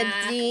a in the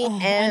dilemma.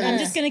 DMs. And I'm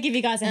just going to give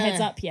you guys a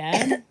heads up,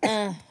 yeah?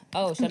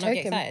 Oh, should I not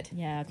get joking. excited?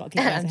 Yeah, I've got to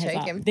give you guys I'm a heads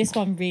joking. up. This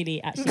one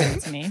really actually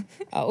got to me.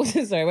 Oh,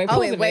 sorry. Wait, Oh,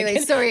 pause a wait,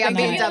 minute. sorry, I'm No,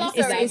 being no, dumb.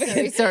 no,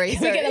 Sorry.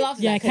 Can we get the laugh?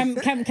 Yeah, can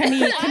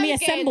we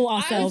assemble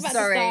ourselves? I was about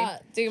Sorry. to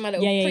start doing my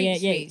little Yeah.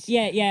 speech.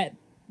 Yeah.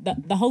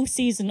 The whole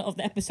season of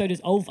the episode is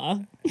over.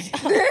 Oh,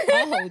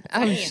 Oh,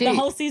 damn. shit. The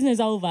whole season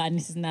is over, and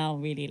this is now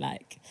really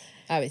like.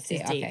 Oh, it's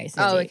This is deep. deep. Okay. This is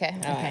Oh, deep. okay.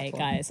 All Okay, right, cool.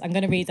 guys, I'm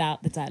going to read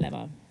out the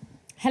dilemma.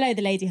 Hello,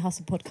 the Lady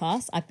Hustle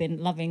podcast. I've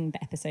been loving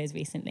the episodes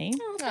recently.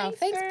 Oh,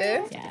 thanks,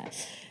 boo. Yeah.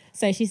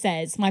 So she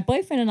says, my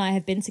boyfriend and I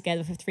have been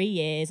together for 3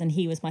 years, and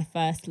he was my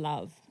first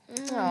love.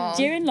 Aw.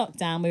 During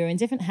lockdown, we were in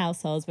different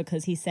households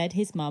because he said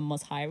his mum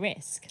was high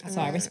risk.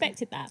 So I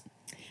respected that.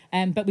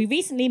 But we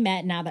recently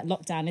met now that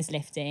lockdown is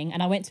lifting,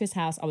 and I went to his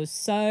house. I was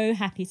so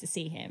happy to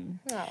see him.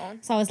 Aw.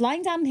 So I was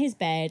lying down in his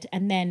bed,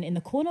 and then in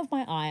the corner of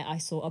my eye, I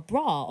saw a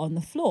bra on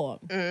the floor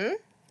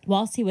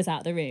whilst he was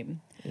out the room.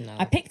 No.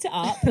 I picked it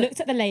up, looked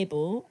at the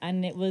label,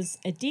 and it was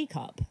a D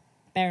cup.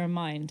 Bear in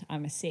mind,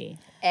 I'm a C.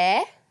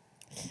 Eh?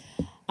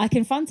 I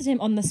confronted him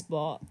on the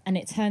spot, and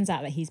it turns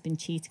out that he's been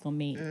cheating on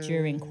me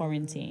during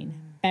quarantine.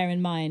 Bear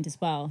in mind as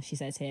well, she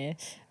says here,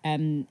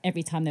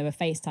 every time they were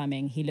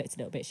FaceTiming, he looked a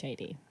little bit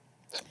shady.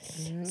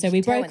 So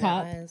we Tell broke when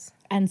up, that was.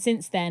 and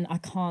since then, I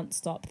can't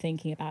stop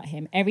thinking about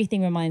him.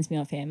 Everything reminds me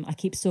of him. I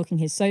keep stalking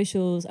his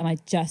socials, and I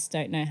just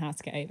don't know how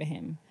to get over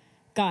him.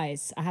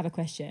 Guys, I have a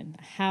question.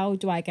 How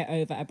do I get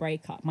over a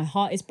breakup? My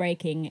heart is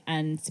breaking,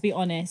 and to be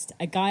honest,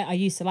 a guy I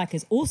used to like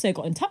has also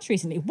got in touch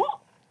recently. What?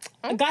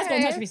 A guy's got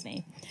in touch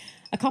recently.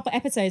 A couple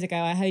episodes ago,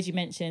 I heard you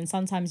mention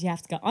sometimes you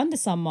have to go under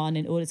someone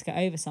in order to get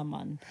over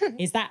someone.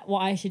 Is that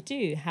what I should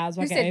do? How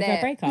do I Who get said over that?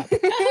 a breakup? Who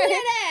said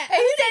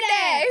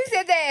that? Who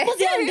said that?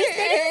 Was it on this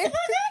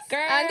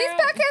Girl. On this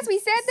podcast, we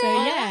said So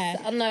that.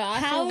 yeah. No, I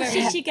How feel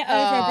very... should she get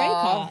over a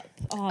breakup?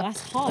 Oh,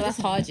 that's hard. That's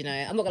hard, you know.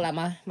 I'm not gonna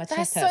lie, my That's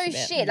chest so hurts a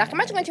bit. shit. Like,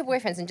 imagine going to your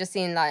boyfriend's and just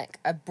seeing like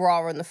a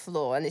bra on the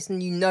floor, and it's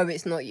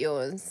it's not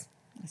yours.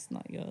 It's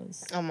not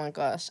yours. Oh my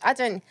gosh, I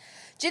don't.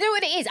 Do you know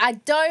what it is?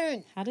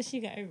 How does she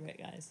get over it,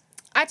 guys?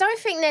 I don't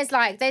think there's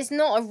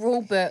not a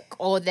rule book,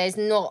 or there's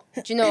not.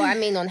 Do you know what I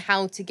mean on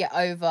how to get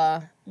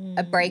over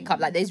a breakup?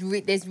 Like there's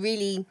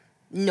really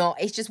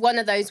not. It's just one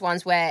of those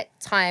ones where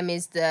time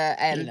is the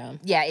Healer.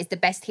 is the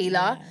best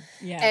healer.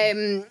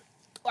 Yeah.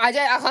 I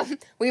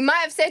don't. We might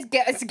have said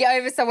to get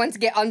over someone to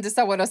get under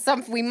someone or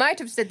something. We might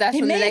have said that It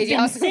from the may have Lady been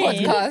House said.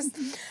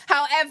 podcast.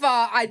 However,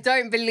 I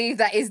don't believe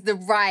that is the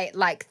right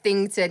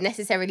thing to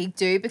necessarily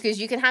do, because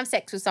you can have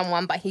sex with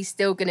someone, but he's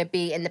still gonna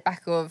be in the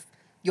back of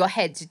your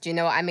head. Do you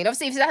know what I mean?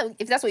 Obviously,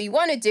 if that's what you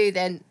want to do,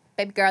 then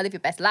baby girl, live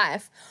your best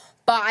life.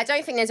 But I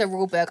don't think there's a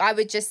rule book. I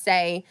would just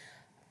say,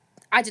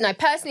 I don't know,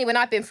 personally, when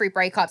I've been through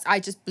breakups, I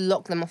just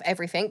block them off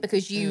everything,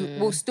 because you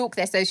will stalk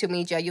their social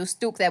media, you'll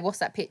stalk their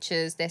WhatsApp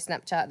pictures, their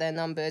Snapchat, their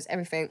numbers,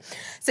 everything.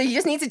 So you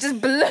just need to just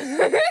block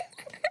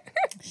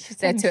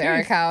their Twitter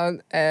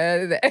account,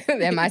 their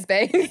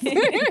MySpace,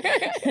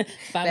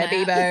 their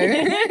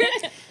Bebo,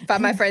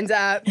 find my friends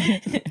app,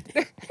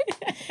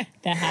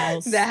 Their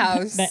house. their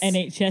house, The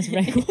NHS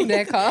record.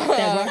 their car,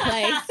 Their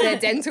workplace. their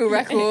dental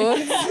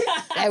records,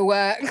 their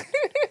work,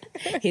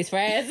 His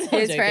friends.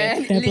 his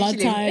friend, Their blood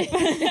literally.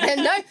 type.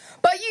 No,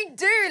 but you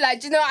do,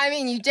 do you know what I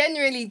mean? You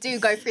generally do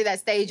go through that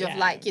stage of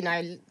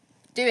Yeah.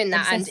 doing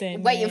that Obsessing,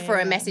 and waiting yeah, for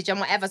yeah. a message and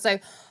whatever. So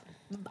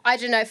I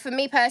don't know. For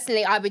me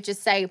personally, I would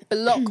just say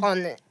block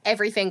on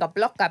everything. A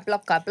blocker.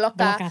 Block our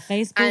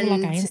Facebook, And-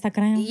 block our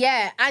Instagram.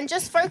 Yeah, and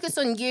just focus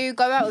on you.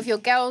 Go out with your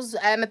girls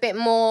a bit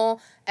more,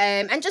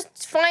 and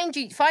just find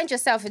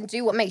yourself and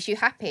do what makes you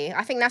happy.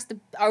 I think that's the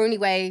only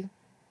way.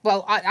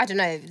 Well, I don't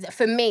know.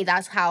 For me,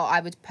 that's how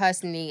I would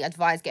personally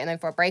advise getting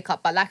over a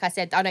breakup. But like I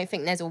said, I don't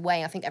think there's a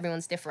way. I think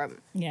everyone's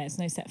different. Yeah, it's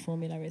no set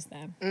formula, is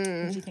there? What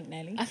do you think,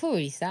 Nelly? I feel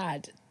really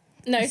sad.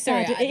 No, It's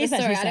sorry. sad. It is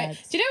sorry, actually I don't-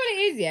 sad. Do you know what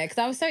it is? Yeah, because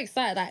I was so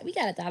excited. Like, we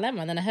got a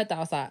dilemma, and then I heard that I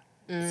was like,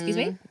 "Excuse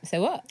me."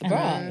 So what, I know,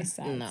 bro? it's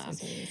sad. Nah.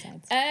 It's really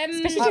sad. Heart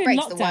Especially during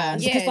Heartbreaks the lockdown,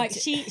 worst. because Yeah. like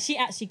she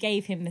actually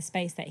gave him the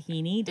space that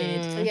he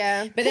needed.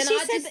 Yeah. But then she I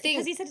said, just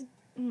think because he said,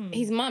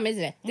 his mum,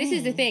 isn't it? This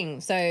is the thing.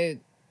 So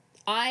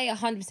I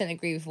 100%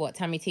 agree with what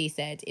Tammy T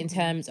said in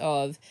terms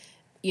of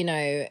you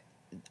know,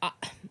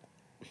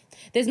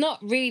 there's not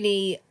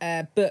really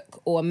a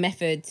book or a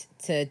method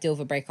to deal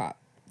with a breakup.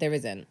 There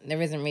isn't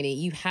really.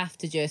 You have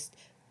to just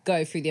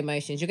go through the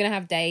emotions. You're going to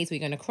have days where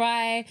you're going to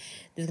cry.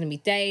 There's going to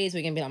be days where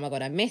you're going to be like, oh my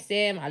God, I miss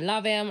him. I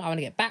love him. I want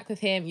to get back with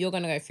him. You're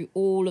going to go through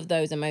all of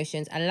those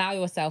emotions. Allow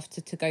yourself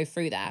to go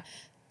through that.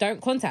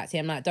 Don't contact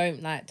him. Like,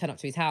 don't like turn up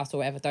to his house or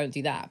whatever. Don't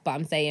do that. But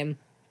I'm saying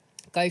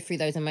go through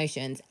those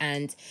emotions,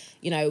 and,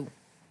 you know,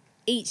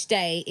 each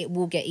day it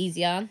will get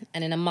easier,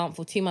 and in a month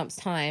or 2 months'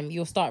 time,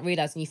 you'll start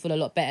realizing you feel a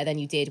lot better than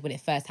you did when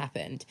it first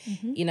happened.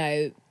 You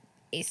know,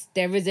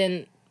 there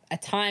isn't a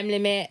time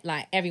limit.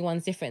 Like,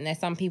 everyone's different. There's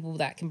some people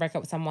that can break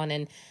up with someone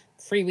in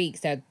 3 weeks,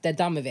 they're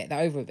done with it,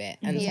 they're over with it,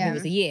 and some people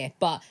it's a year.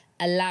 But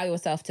allow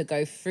yourself to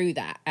go through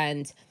that,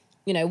 and,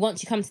 you know,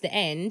 once you come to the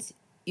end,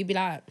 you'll be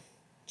like,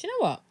 do you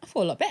know what? I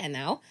feel a lot better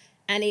now.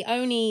 And it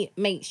only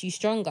makes you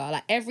stronger.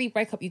 Like, every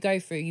breakup you go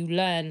through, you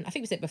learn. I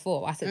think we said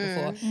before.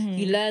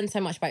 You learn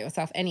so much about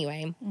yourself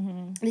anyway.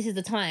 This is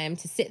the time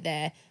to sit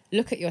there,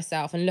 look at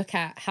yourself, and look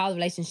at how the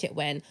relationship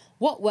went.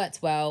 What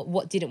worked well?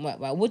 What didn't work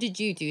well? What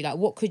did you do? Like,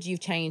 what could you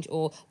change,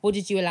 or what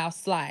did you allow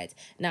slide?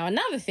 Now,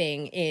 another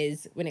thing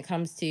is when it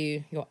comes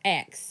to your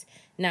ex.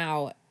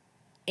 Now,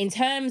 in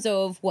terms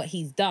of what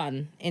he's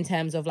done, in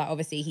terms of, like,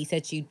 obviously he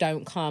said to you,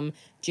 don't come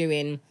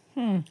during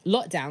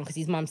lockdown because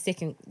his mum's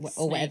sick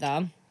or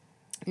whatever.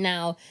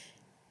 Now,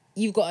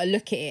 you've got to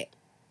look at it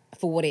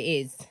for what it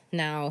is.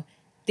 Now,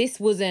 this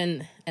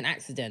wasn't an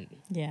accident.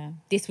 Yeah.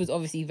 This was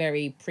obviously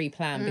very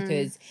pre-planned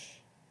because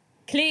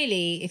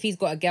clearly, if he's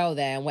got a girl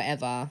there and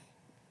whatever,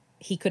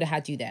 he could have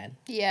had you then.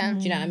 Yeah. Do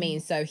you know what I mean?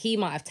 So he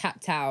might have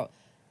tapped out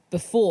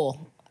before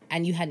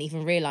and you hadn't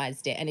even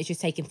realised it, and it's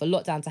just taken for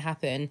lockdown to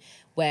happen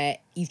where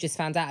you've just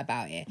found out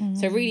about it.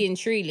 So really and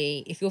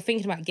truly, if you're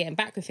thinking about getting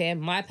back with him,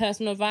 my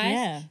personal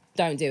advice,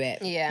 don't do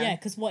it. Yeah.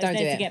 Because what Don't is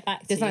do there it. to get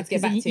back to? There's nothing to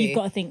get 'Cause back to. You've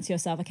got to think to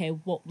yourself, okay,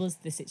 what was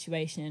the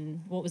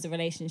situation? What was the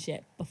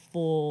relationship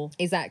before?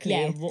 Exactly.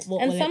 Yeah.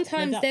 What And will it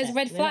sometimes live up there's there-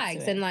 red live up to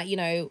flags, it? and, like, you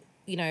know,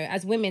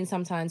 as women,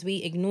 sometimes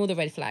we ignore the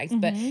red flags,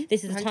 but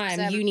this is the time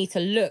 100%. you need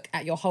to look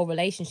at your whole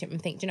relationship and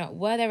think, do you know,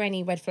 were there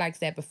any red flags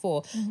there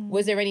before?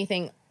 Was there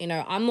anything, you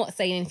know, I'm not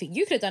saying anything,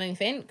 you could have done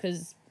anything,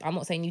 because I'm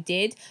not saying you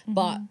did,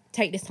 but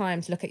take this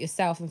time to look at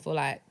yourself and feel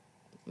like,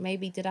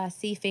 maybe did I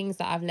see things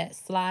that I've let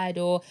slide,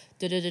 or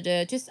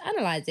just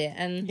analyze it,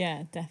 and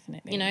Yeah,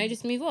 definitely. you know,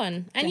 just move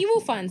on, and you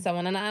will find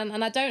someone. And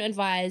I don't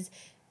advise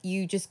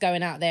you just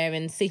going out there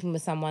and sleeping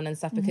with someone and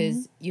stuff,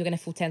 because you're going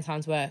to feel 10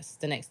 times worse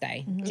the next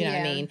day. Do you know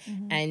what I Yeah.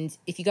 mean? And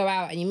if you go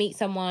out and you meet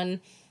someone,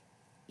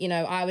 you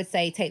know, I would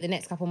say take the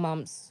next couple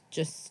months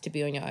just to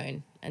be on your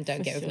own and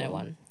don't get with no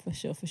one. For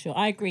sure.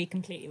 I agree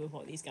completely with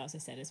what these girls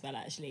have said as well,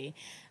 actually.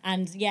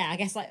 And yeah, I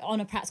guess, like,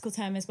 on a practical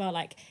term as well,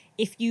 like,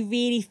 if you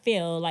really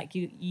feel like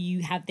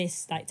you have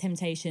this, like,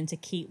 temptation to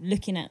keep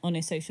looking at on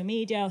his social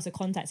media or to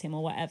contact him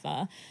or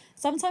whatever,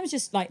 sometimes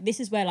just, like, this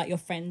is where, like, your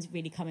friends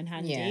really come in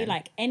handy. Yeah.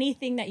 Like,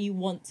 anything that you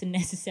want to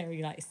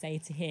necessarily, like, say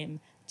to him,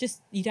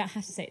 just, you don't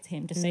have to say it to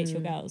him, just say it to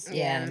your girls.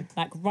 Yeah.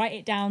 Like, write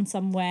it down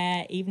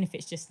somewhere, even if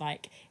it's just,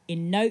 like,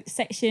 in notes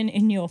section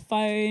in your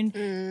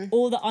phone,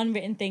 all the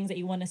unwritten things that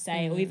you want to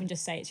say, or even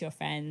just say it to your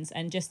friends.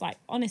 And just, like,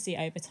 honestly,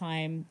 over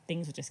time,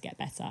 things will just get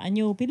better, and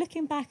you'll be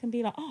looking back and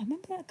be like, oh,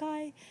 remember that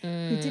guy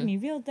who did me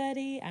real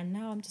dirty, and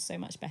now I'm just so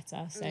much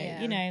better. So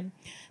you know,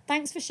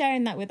 thanks for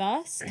sharing that with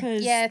us,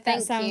 because that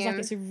thank sounds you. like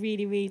it's a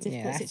really, really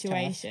difficult that's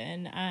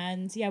situation.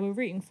 And yeah, we're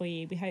rooting for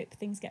you. We hope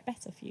things get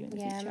better for you in the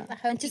future. I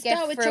hope you Just get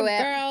go with through your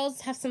it.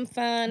 girls, have some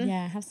fun.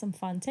 Yeah, have some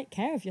fun. Take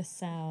care of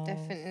yourself.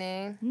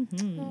 Definitely.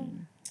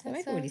 They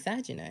make me really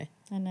sad, you know.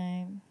 I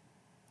know.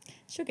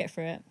 She'll get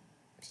through it.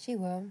 She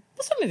will.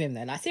 What's wrong with him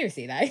then? Like,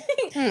 seriously, like,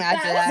 I don't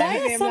what's know. wrong Why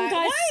with are him? some Like,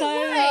 guys why? so...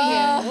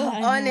 Why? I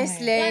know.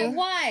 Honestly. Like,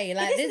 why?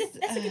 Like,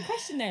 That's a good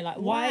question though. Like,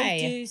 Why? why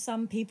do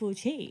some people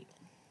cheat?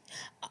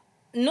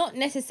 Not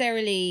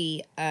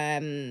necessarily.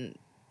 I'm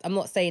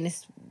not saying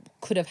this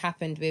could have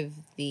happened with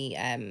the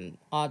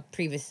our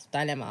previous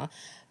dilemma,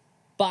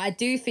 but I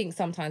do think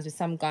sometimes with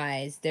some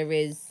guys there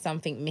is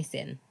something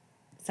missing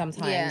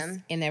sometimes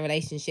in their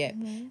relationship,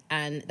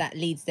 and that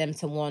leads them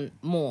to want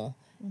more.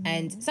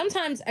 And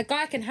sometimes a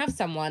guy can have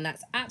someone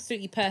that's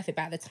absolutely perfect,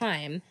 but at the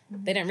time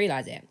they don't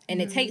realize it, and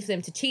it takes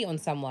them to cheat on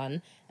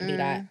someone and be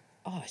like,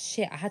 oh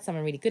shit, I had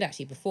someone really good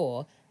actually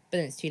before, but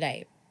then it's too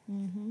late.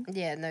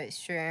 Yeah, no,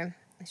 it's true.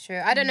 It's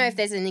true. I don't know if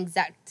there's an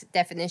exact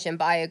definition,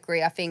 but I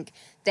agree. I think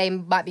they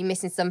might be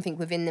missing something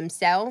within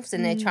themselves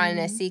and they're trying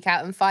to seek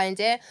out and find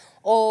it.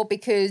 Or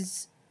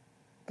because,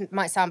 it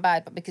might sound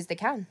bad, but because they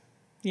can.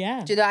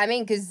 Yeah. Do you know what I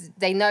mean? Because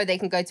they know they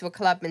can go to a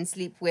club and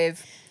sleep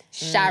with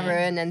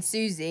Sharon and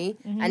Susie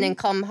and then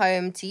come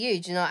home to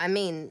you. Do you know what I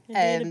mean?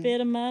 A little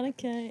bit of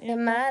Monica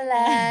In my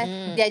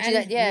life. Yeah, do you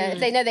know, if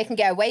they know they can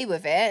get away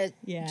with it.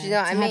 Yeah. Do you know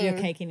what I to mean? have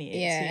your cake and eat it.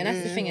 Yeah, too. and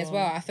that's the thing as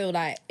well. I feel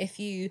like if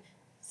you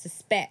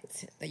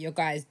suspect that your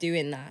guy is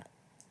doing that,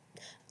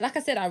 like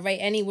I said, I rate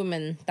any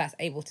woman that's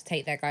able to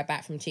take their guy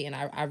back from cheating.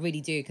 I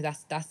really do,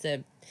 because that's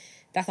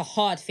a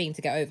hard thing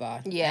to get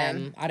over. Yeah.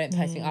 I don't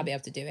personally think I'll be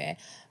able to do it,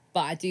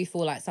 but I do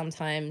feel like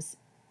sometimes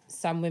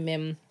some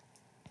women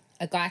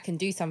a guy can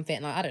do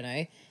something like, I don't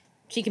know,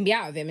 she can be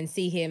out with him and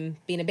see him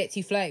being a bit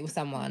too flirty with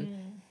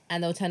someone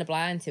and they'll turn a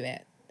blind eye to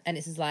it. And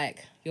it's just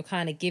like, you're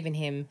kind of giving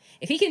him,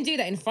 if he can do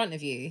that in front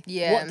of you,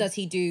 what does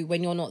he do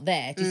when you're not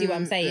there? Do you see what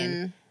I'm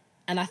saying?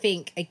 And I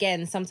think,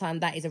 again, sometimes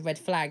that is a red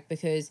flag,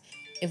 because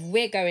if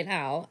we're going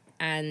out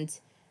and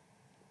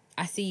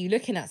I see you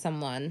looking at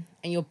someone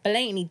and you're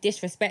blatantly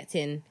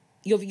disrespecting,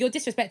 you're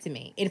disrespecting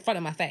me in front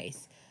of my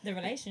face. The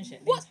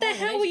relationship. What the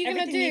hell are you going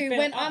to everything you've do built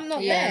when up. I'm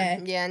not Yeah,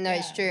 there? yeah, no,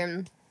 it's Yeah.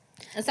 true.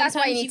 And That's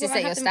why you sometimes need to gotta set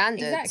your have them-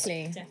 standards.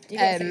 Exactly. Definitely. You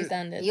got to set your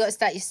standards. You got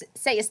to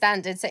set your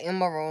standards, set your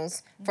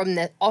morals from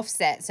the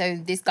offset, so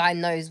this guy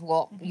knows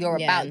what you're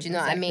Yeah, about. Do you know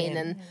what I exactly. mean?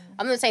 And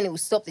I'm not saying it will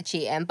stop the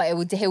cheating, but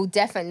he'll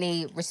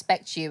definitely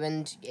respect you,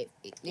 and it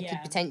Yeah.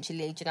 could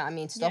potentially, do you know what I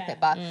mean, stop Yeah. it.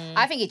 But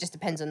I think it just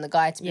depends on the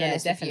guy. To be Yeah,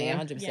 honest definitely, with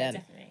you. 100%. Yeah,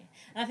 definitely.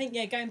 And I think,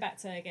 going back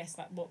to, I guess,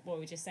 like what we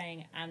were just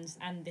saying,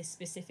 and this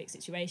specific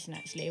situation,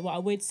 actually, what I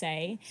would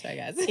say Sorry,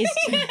 guys. is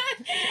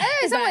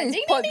Hey, someone's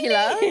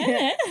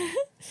popular.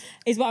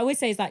 is what I would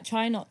say is like,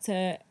 try not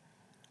to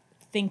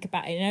think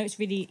about it. I know it's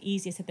really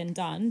easier said than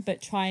done,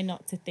 but try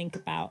not to think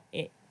about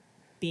it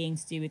being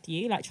to do with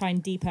you. Like, try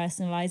and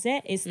depersonalize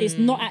it. It's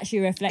not actually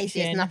a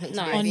reflection It's nothing to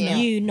do No, with on it's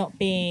you not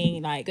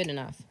being like Good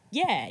enough.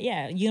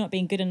 yeah, you're not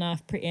being good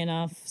enough, pretty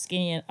enough,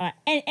 skinny,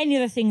 any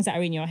of the things that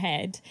are in your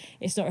head.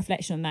 It's not a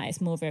reflection on that. It's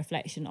more of a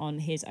reflection on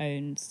his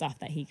own stuff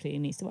that he clearly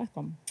needs to work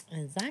on.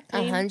 Exactly.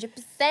 100%.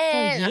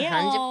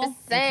 yeah. 100%. Calm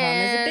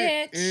as a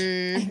bitch.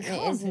 It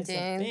Calm is as a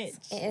indeed.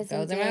 bitch. It is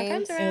Goes around, indeed.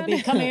 comes around. It'll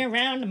be coming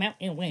around the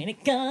mountain when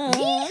it comes.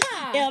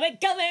 Yeehaw. It'll be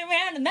coming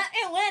around the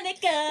mountain when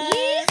it comes.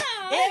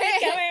 Yeehaw. It'll be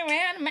coming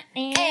around the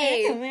mountain.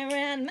 Hey. Coming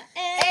around the mountain.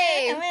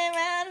 Hey. Coming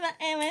around the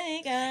mountain when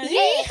it comes.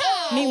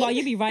 Yeehaw. Meanwhile,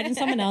 you'll be riding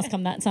someone else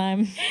come that time.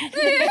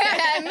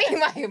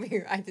 Meanwhile, you'll be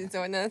writing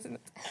someone else.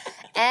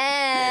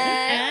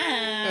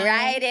 And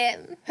write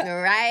it.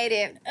 Write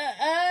it.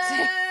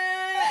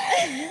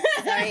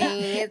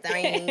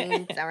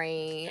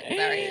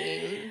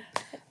 Sorry.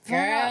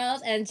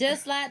 Girls, and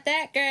just like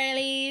that,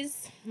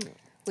 girlies.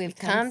 We've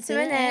come to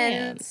an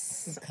end.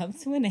 We've come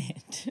to an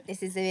end.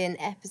 This has been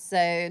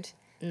episode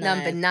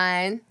number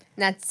 9.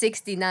 Not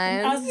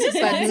 69, I was just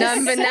but about to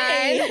number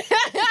say.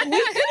 9.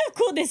 We could have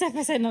called this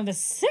episode number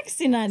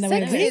 69. That we've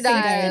been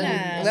going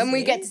 69. on. When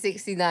we get to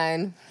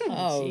 69,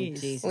 Oh,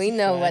 Jeez. Jesus. we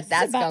know what Christ.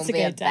 that's about going to to be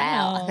go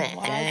about. down.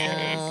 Wow.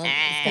 Down.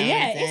 But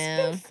yeah, Down.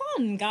 it's been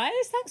fun, guys.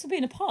 Thanks for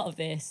being a part of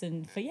this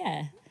and for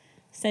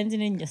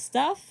sending in your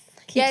stuff.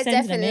 Keep Yeah,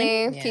 sending them in.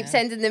 definitely. Yeah. Keep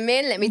sending them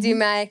in. Let me do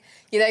my,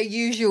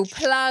 usual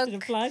plug. To the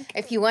plug.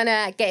 If you want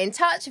to get in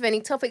touch with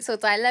any topics or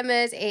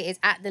dilemmas, it is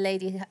at the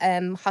Lady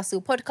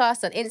Hustle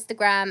Podcast on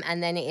Instagram,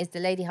 and then it is the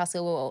Lady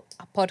Hustle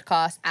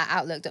Podcast at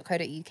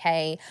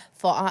outlook.co.uk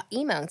for our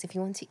emails if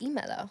you want to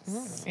email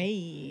us.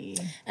 Hey.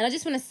 And I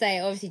just want to say,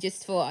 obviously,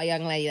 just for a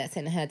young lady that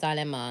sent her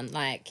dilemma,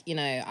 I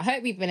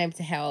hope we've been able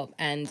to help,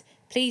 and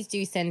please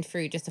do send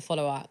through just to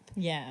follow up.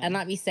 Yeah. And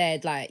like we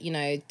said,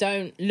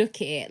 don't look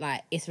at it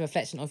like it's a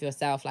reflection of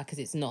yourself, because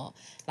it's not.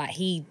 Like,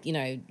 you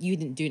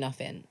didn't do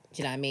nothing. Do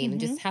you know what I mean?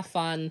 And just have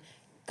fun,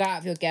 go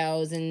out with your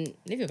girls and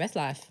live your best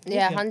life.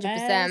 Yeah, your 100%.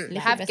 best- Have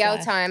live your girl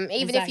best time. life.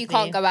 Even if you Exactly.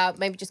 can't go out,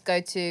 maybe just you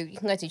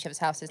can go to each other's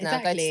houses now.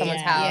 Go to Exactly,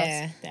 someone's yeah. house,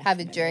 Yeah, have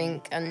a definitely.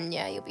 drink, and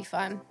you'll be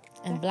fine.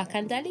 And block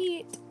and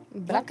delete.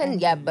 Block her on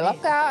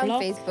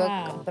Block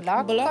Facebook, her.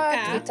 block Block her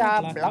her. Twitter,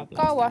 Block her, block her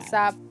block her.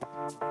 WhatsApp,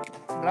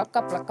 block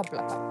her.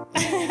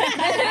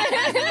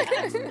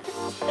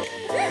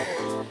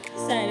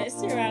 So let's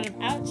do a round of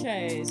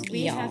outros. We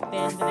Yeah. have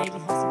been the Lady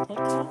Hustle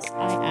Podcast.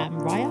 I am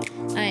Raya.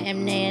 I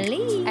am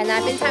Nelly. And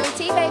I've been Tammy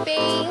T, baby.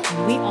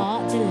 We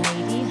are the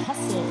Lady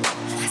Hustle.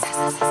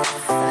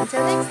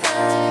 Until next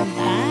time.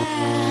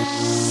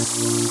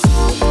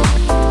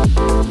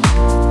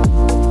 Bye.